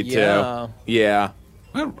for me, too. Yeah. Yeah.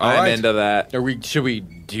 Well, all I'm right. into that. Should we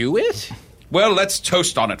do it? Well, let's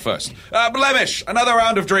toast on it first. Blemish, another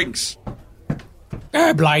round of drinks.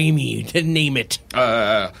 Blimey, name it.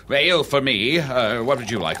 Ale for me. What would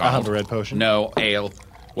you like, Arnold? have a red potion. No, ale.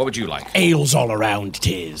 What would you like? Ales all around,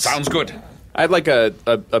 'tis. Sounds good. I'd like a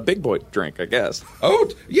big boy drink, I guess. Oh,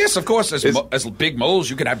 yes, of course. As big moles,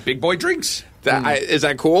 you can have big boy drinks. Is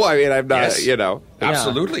that cool? I mean, I'm not, Yes.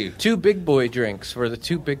 Absolutely. Yeah. 2 big boy drinks for the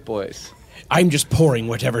 2 big boys. I'm just pouring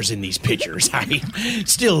whatever's in these pitchers. I'm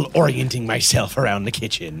still orienting myself around the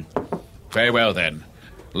kitchen. Very well, then.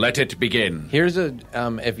 Let it begin. Here's a,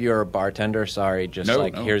 if you're a bartender, sorry, No.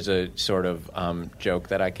 here's a sort of joke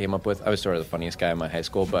that I came up with. I was sort of the funniest guy in my high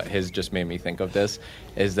school, but his just made me think of this,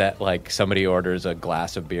 is that, like, somebody orders a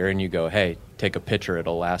glass of beer and you go, hey, take a pitcher,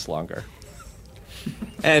 it'll last longer.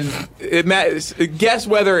 And guess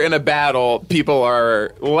whether in a battle people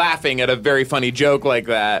are laughing at a very funny joke like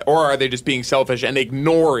that, or are they just being selfish and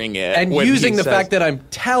ignoring it? And when using he the says- fact that I'm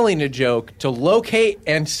telling a joke to locate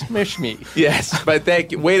and smish me. Yes, but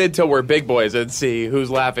wait until we're big boys and see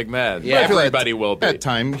who's laughing then. Yeah. Everybody will be. At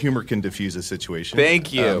time, humor can diffuse a situation.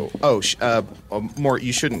 Thank you. Mort,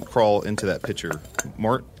 you shouldn't crawl into that pitcher.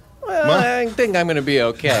 Mort? Well, I think I'm going to be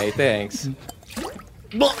okay, thanks.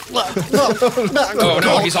 Oh,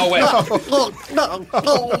 no, he's all wet.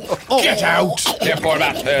 Get out! There, pour him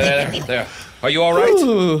out. There. Are you all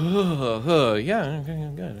right? Yeah,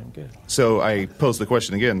 I'm good. So I pose the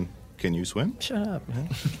question again. Can you swim? Shut up, man.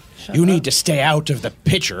 You need to stay out of the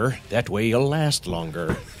pitcher. That way you'll last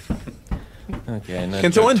longer. Okay. now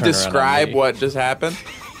Can don't someone turn around on describe me. what just happened?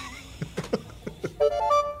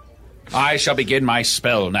 I shall begin my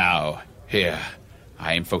spell now. Here.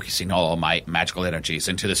 I am focusing all my magical energies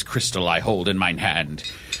into this crystal I hold in mine hand.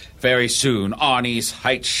 Very soon, Arnie's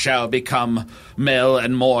height shall become Mel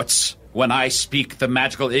and Mort's when I speak the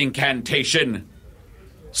magical incantation.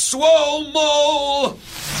 Swole Mole!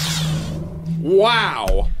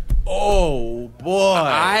 Wow. Oh, boy.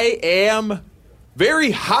 I am very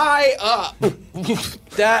high up.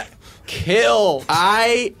 That killed.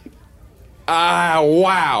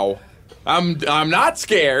 Wow. I'm not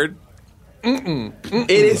scared. It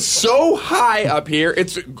is so high up here.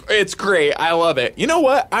 It's great. I love it. You know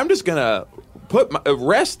what? I'm just gonna put my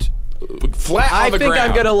rest flat on the ground. I think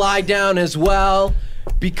I'm going to lie down as well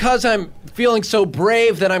because I'm feeling so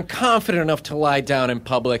brave that I'm confident enough to lie down in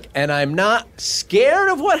public, and I'm not scared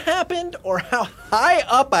of what happened or how high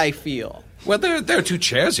up I feel. Well, there are 2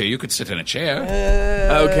 chairs here. You could sit in a chair.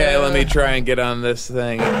 Okay, let me try and get on this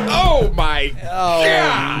thing. Oh my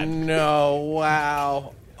God! No,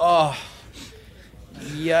 wow. Oh,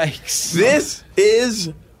 yikes. This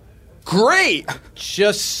is great.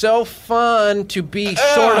 Just so fun to be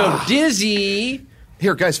sort of dizzy.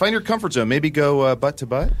 Here, guys, find your comfort zone. Maybe go butt to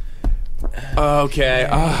butt. Okay.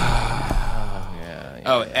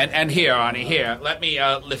 Oh, and here, Arnie, here. Let me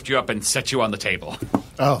lift you up and set you on the table.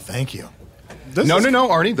 Oh, thank you. No,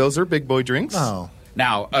 Arnie. Those are big boy drinks. Oh.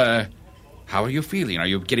 Now, how are you feeling? Are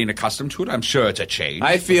you getting accustomed to it? I'm sure it's a change.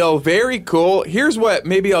 I feel very cool. Here's what,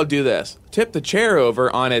 maybe I'll do this. Tip the chair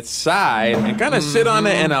over on its side and kind of sit on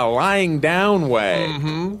it in a lying down way.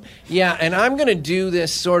 Yeah, and I'm going to do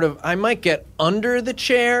this sort of, I might get under the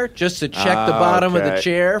chair just to check the bottom of the Okay.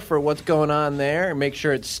 chair for what's going on there and make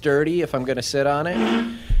sure it's sturdy if I'm going to sit on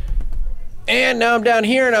it. And now I'm down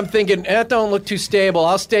here and I'm thinking, that don't look too stable.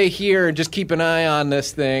 I'll stay here and just keep an eye on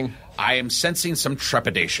this thing. I am sensing some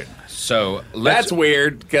trepidation. So let's... That's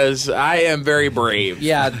weird because I am very brave.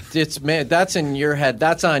 Yeah, man, that's in your head.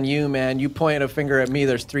 That's on you, man. You point a finger at me,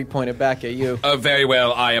 there's 3 pointed back at you. Very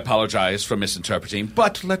well, I apologize for misinterpreting,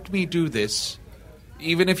 but let me do this.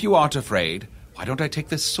 Even if you aren't afraid, why don't I take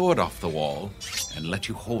this sword off the wall and let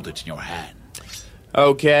you hold it in your hand?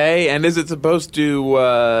 Okay, and is it supposed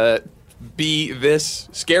to be this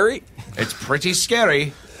scary? It's pretty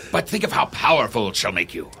scary, but think of how powerful it shall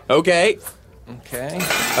make you. Okay. Okay.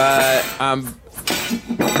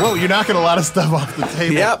 Whoa, you're knocking a lot of stuff off the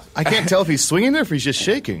table. Yep. I can't tell if he's swinging or if he's just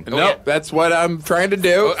shaking. Nope, that's what I'm trying to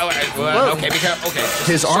do. Okay, just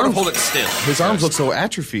His sort arms of hold it still. His arms look so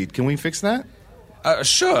atrophied. Can we fix that?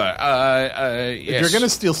 Sure. If Yes. you're going to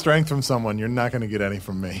steal strength from someone, you're not going to get any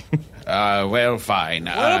from me. Well, fine.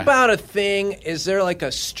 What about a thing? Is there like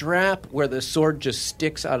a strap where the sword just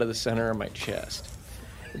sticks out of the center of my chest?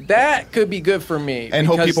 That could be good for me. And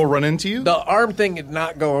hope because people run into you? The arm thing is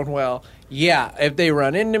not going well. Yeah, if they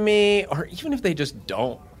run into me, or even if they just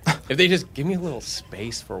don't. If they just give me a little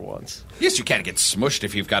space for once. Yes, you can't get smushed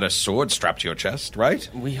if you've got a sword strapped to your chest, right?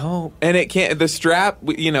 We hope. And it can't, the strap,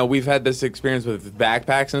 we've had this experience with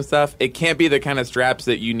backpacks and stuff. It can't be the kind of straps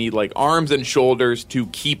that you need like arms and shoulders to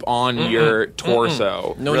keep on your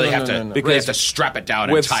torso. No, really have to Because really have to strap it down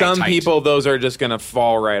and with tie it some tight. people, those are just going to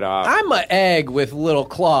fall right off. I'm an egg with little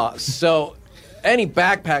claws, so any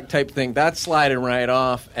backpack type thing, that's sliding right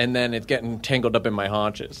off, and then it's getting tangled up in my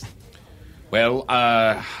haunches. Well,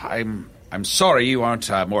 I'm sorry you aren't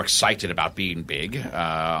more excited about being big,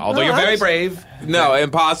 although you're very brave. No,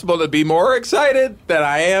 impossible to be more excited than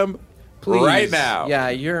I am right now. Yeah,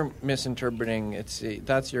 you're misinterpreting.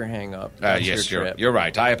 That's your hang-up. That's Yes, your trip. you're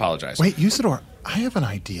right. I apologize. Wait, Usador, I have an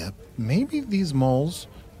idea. Maybe these moles...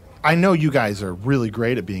 I know you guys are really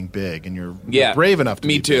great at being big, and you're brave enough to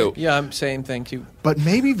be big. Yeah, I'm saying thank you. But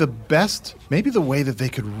maybe the way that they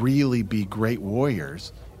could really be great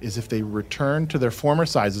warriors is if they return to their former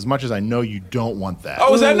size, as much as I know you don't want that.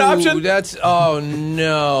 Oh, is that an option? Oh,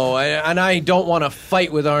 no. And I don't want to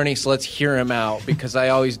fight with Arnie, so let's hear him out, because I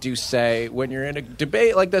always do say, when you're in a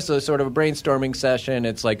debate like this, a sort of a brainstorming session,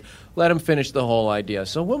 it's like, let him finish the whole idea.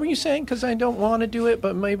 So what were you saying? Because I don't want to do it,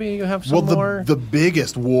 but maybe you have some more... The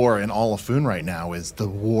biggest war in all of Foon right now is the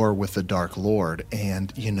war with the Dark Lord.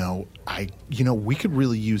 And, we could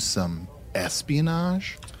really use some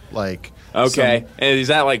espionage. Okay. And is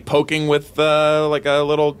that like poking with like a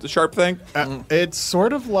little sharp thing? It's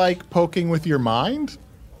sort of like poking with your mind.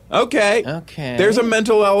 Okay. There's a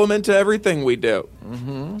mental element to everything we do.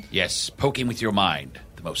 Mm-hmm. Yes, poking with your mind,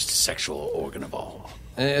 the most sexual organ of all.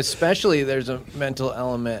 And especially there's a mental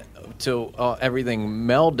element to everything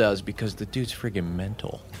Mel does, because the dude's friggin'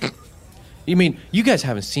 mental. You mean, you guys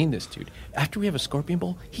haven't seen this dude. After we have a Scorpion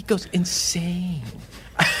Bowl, he goes insane.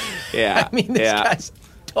 Yeah. I mean, this guy's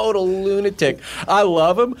total lunatic. I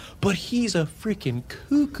love him, but he's a freaking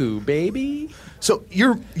cuckoo, baby. So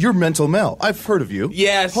you're Mental Mel. I've heard of you.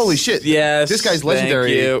 Yes. Holy shit. Yes. This guy's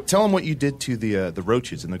legendary. Thank you. Tell him what you did to the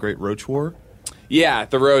roaches in the Great Roach War. Yeah,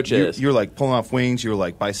 the roaches. You're like pulling off wings. You were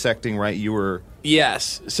like bisecting, right? You were...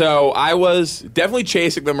 Yes. So I was definitely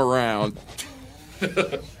chasing them around.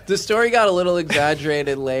 The story got a little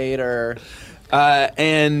exaggerated later.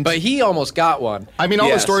 But he almost got one. I mean, all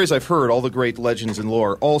the stories I've heard, all the great legends and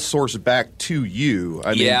lore, all source back to you.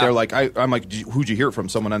 I mean, they're like, I'm like, who'd you hear it from?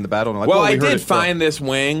 Someone on the battle? And I'm like, well, we I heard did it from... find this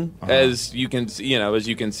wing, as you can see,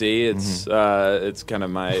 it's it's kind of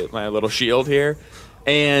my little shield here,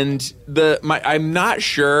 and I'm not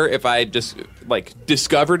sure if I just like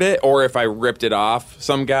discovered it or if I ripped it off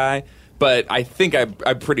some guy. But I think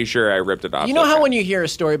I'm pretty sure I ripped it off. You know how when you hear a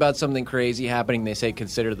story about something crazy happening, they say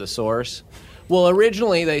consider the source? Well,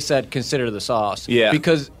 originally they said consider the sauce. Yeah.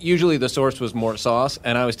 Because usually the source was more sauce,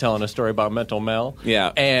 and I was telling a story about Mental Mel.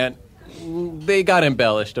 Yeah. And they got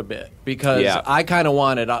embellished a bit because I kind of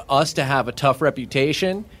wanted us to have a tough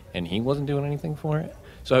reputation, and he wasn't doing anything for it.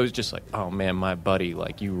 So I was just like, oh, man, my buddy,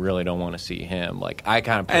 like, you really don't want to see him. Like, I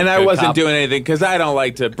kind of... And I wasn't doing anything because I don't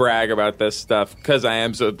like to brag about this stuff because I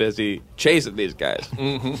am so busy chasing these guys.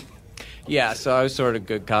 Mm-hmm. Yeah, so I was sort of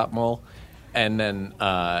good cop mole. And then,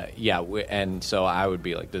 and so I would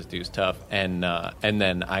be like, this dude's tough. And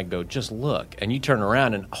then I go, just look. And you turn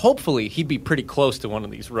around, and hopefully he'd be pretty close to one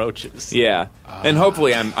of these roaches. Yeah. And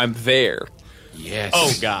hopefully I'm there. Yes.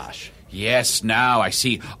 Oh, gosh. Yes, now I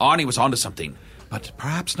see. Arnie was onto something. But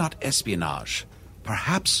perhaps not espionage.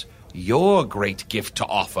 Perhaps your great gift to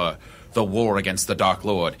offer, the war against the Dark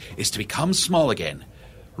Lord, is to become small again,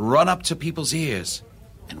 run up to people's ears,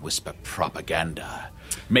 and whisper propaganda.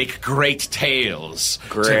 Make great tales.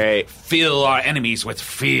 Great. To fill our enemies with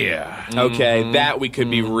fear. Okay, that we could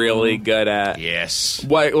be really good at. Yes.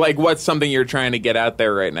 What's something you're trying to get out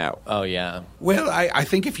there right now? Oh, yeah. Well, I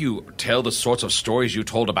think if you tell the sorts of stories you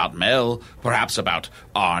told about Mel, perhaps about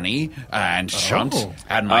Arnie and Shunt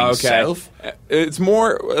and myself. Okay. It's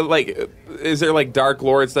more like, is there like Dark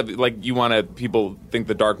Lord stuff? Like you want people think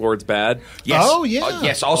the Dark Lord's bad? Yes. Oh, yeah.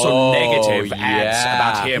 Yes, also negative ads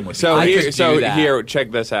about him. Here,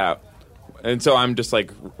 check this out. And so I'm just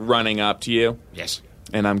like running up to you. Yes.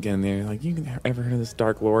 And I'm getting there like, you ever heard of this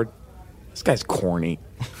Dark Lord? This guy's corny.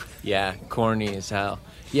 Yeah, corny as hell.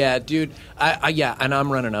 Yeah, dude. And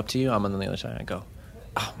I'm running up to you. I'm on the other side. I go,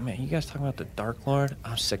 oh, man, you guys talking about the Dark Lord?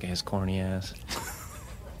 I'm sick of his corny ass.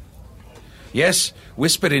 Yes,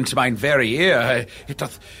 whispered into mine very ear. It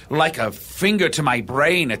doth like a finger to my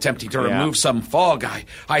brain attempting to remove some fog.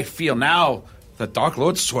 I feel now the Dark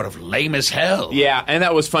Lord's sort of lame as hell. Yeah, and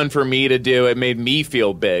that was fun for me to do. It made me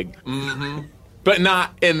feel big. Mm-hmm. But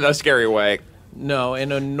not in a scary way. No,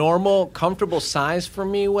 in a normal, comfortable size for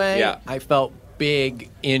me way, Yeah. I felt big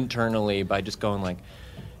internally by just going like,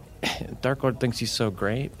 Dark Lord thinks he's so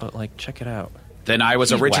great, but, like, check it out. Then I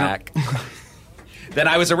was whack. Then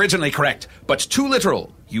I was originally correct, but too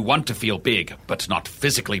literal. You want to feel big, but not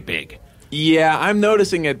physically big. Yeah, I'm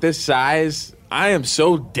noticing at this size, I am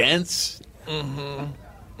so dense.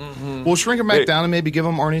 We'll shrink him back down and maybe give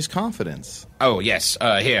him Arnie's confidence. Oh, yes.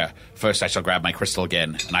 Here. First I shall grab my crystal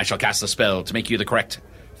again, and I shall cast the spell to make you the correct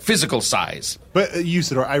physical size. But,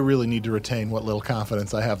 Usador, I really need to retain what little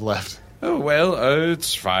confidence I have left. Oh, well,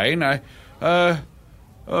 it's fine.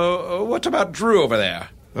 What about Drew over there?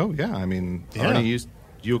 Oh, yeah. I mean, Arnie,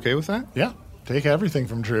 you okay with that? Yeah. Take everything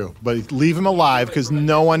from Drew, but leave him alive because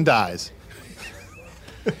no one dies.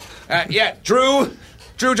 Yeah, Drew,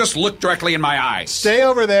 just look directly in my eyes. Stay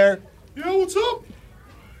over there. Yeah, what's up?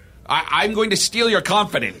 I'm going to steal your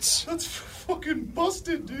confidence. That's fucking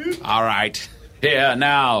busted, dude. All right. Here,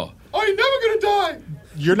 now. I ain't never gonna die.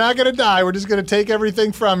 You're not going to die. We're just going to take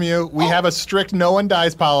everything from you. We have a strict no one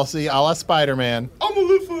dies policy, a la Spider-Man. I'm gonna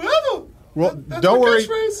live forever. Well, That's don't my worry.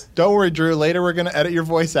 catchphrase. Don't worry, Drew. Later, we're going to edit your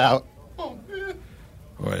voice out. Oh, man.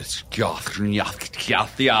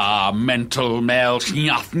 Mental melt.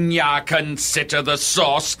 Consider the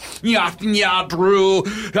source. Drew.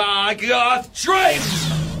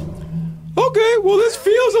 Strength. Okay, well, this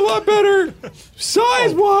feels a lot better.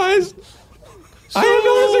 Size-wise. I am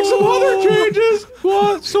noticing some other changes.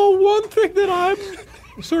 Well, so one thing that I'm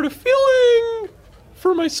sort of feeling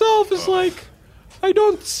for myself is like, I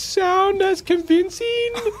don't sound as convincing.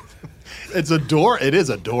 It is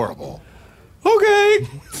adorable. Okay.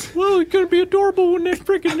 Well, it's going to be adorable when they're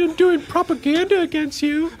freaking doing propaganda against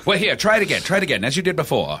you. Well, here, try it again, as you did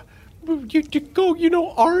before. You go,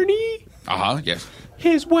 Arnie? Uh-huh, yes.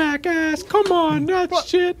 His whack ass. Come on, that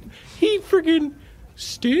shit. He freaking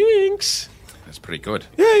stinks. That's pretty good.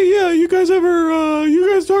 Hey, yeah, you guys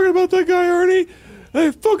talking about that guy, Arnie?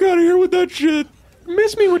 Hey, fuck out of here with that shit.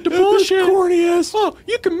 Miss me with the bullshit. Corny ass. Oh,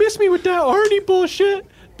 you can miss me with that Arnie bullshit.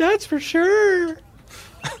 That's for sure.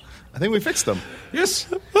 I think we fixed them. Yes.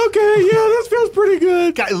 Okay, yeah, this feels pretty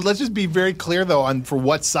good. Guys, let's just be very clear, though, for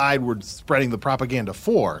what side we're spreading the propaganda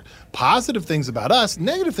for. Positive things about us,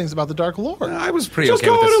 negative things about the Dark Lord. I was pretty Just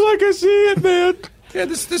okay with call this. it like I see it, man. Yeah,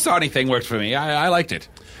 this Arnie thing worked for me. I liked it.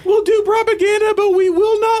 We'll do propaganda, but we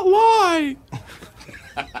will not lie.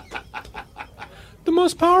 The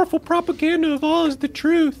most powerful propaganda of all is the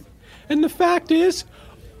truth. And the fact is,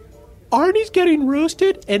 Arnie's getting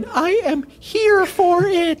roasted, and I am here for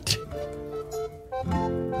it.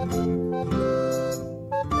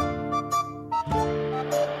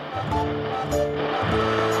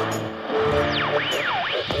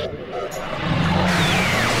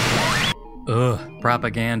 Ugh,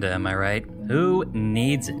 propaganda, am I right? Who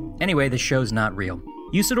needs it? Anyway, the show's not real.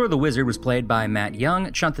 Usador the Wizard was played by Matt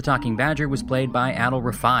Young, Chunt the Talking Badger was played by Adil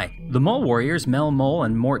Rafai. The Mole Warriors, Mel Mole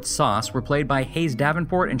and Mort Sauce, were played by Hayes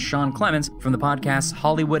Davenport and Sean Clements from the podcast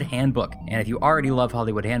Hollywood Handbook. And if you already love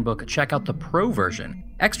Hollywood Handbook, check out the pro version.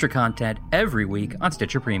 Extra content every week on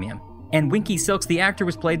Stitcher Premium. And Winky Silks the actor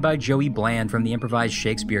was played by Joey Bland from the Improvised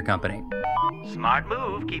Shakespeare Company. Smart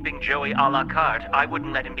move, keeping Joey a la carte. I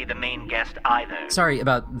wouldn't let him be the main guest either. Sorry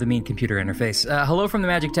about the mean computer interface. Hello from the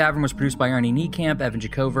Magic Tavern was produced by Arnie Niekamp, Evan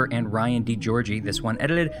Jacover, and Ryan DiGiorgi. This one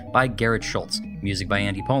edited by Garrett Schultz. Music by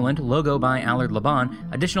Andy Poland. Logo by Allard Laban.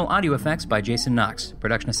 Additional audio effects by Jason Knox.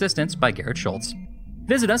 Production assistance by Garrett Schultz.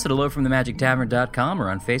 Visit us at hellofromthemagictavern.com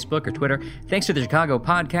or on Facebook or Twitter. Thanks to the Chicago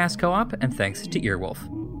Podcast Co-op, and thanks to Earwolf.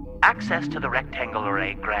 Access to the rectangle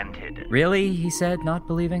array granted. Really? He said, not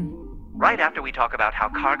believing. Right after we talk about how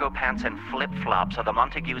cargo pants and flip-flops are the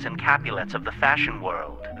Montagues and Capulets of the fashion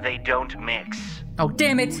world. They don't mix. Oh,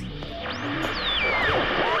 damn it!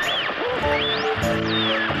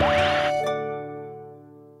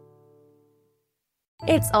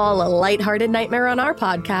 It's all a lighthearted nightmare on our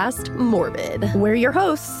podcast, Morbid. We're your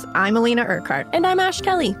hosts. I'm Alina Urquhart. And I'm Ash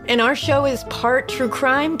Kelly. And our show is part true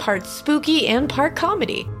crime, part spooky, and part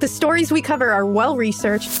comedy. The stories we cover are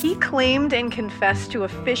well-researched. He claimed and confessed to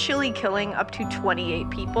officially killing up to 28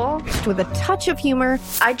 people. With a touch of humor.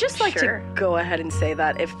 I'd just like to go ahead and say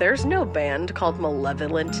that if there's no band called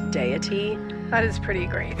Malevolent Deity, that is pretty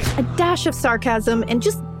great. A dash of sarcasm and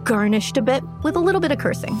just garnished a bit with a little bit of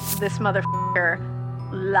cursing. This motherfucker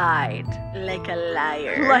lied. Like a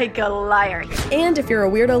liar. Like a liar. And if you're a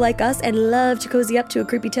weirdo like us and love to cozy up to a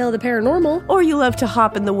creepy tale of the paranormal, or you love to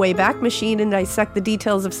hop in the Wayback Machine and dissect the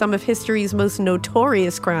details of some of history's most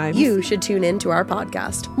notorious crimes, you should tune in to our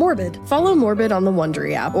podcast, Morbid. Follow Morbid on the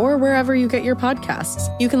Wondery app or wherever you get your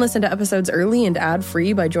podcasts. You can listen to episodes early and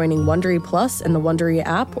ad-free by joining Wondery Plus in the Wondery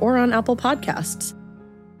app or on Apple Podcasts.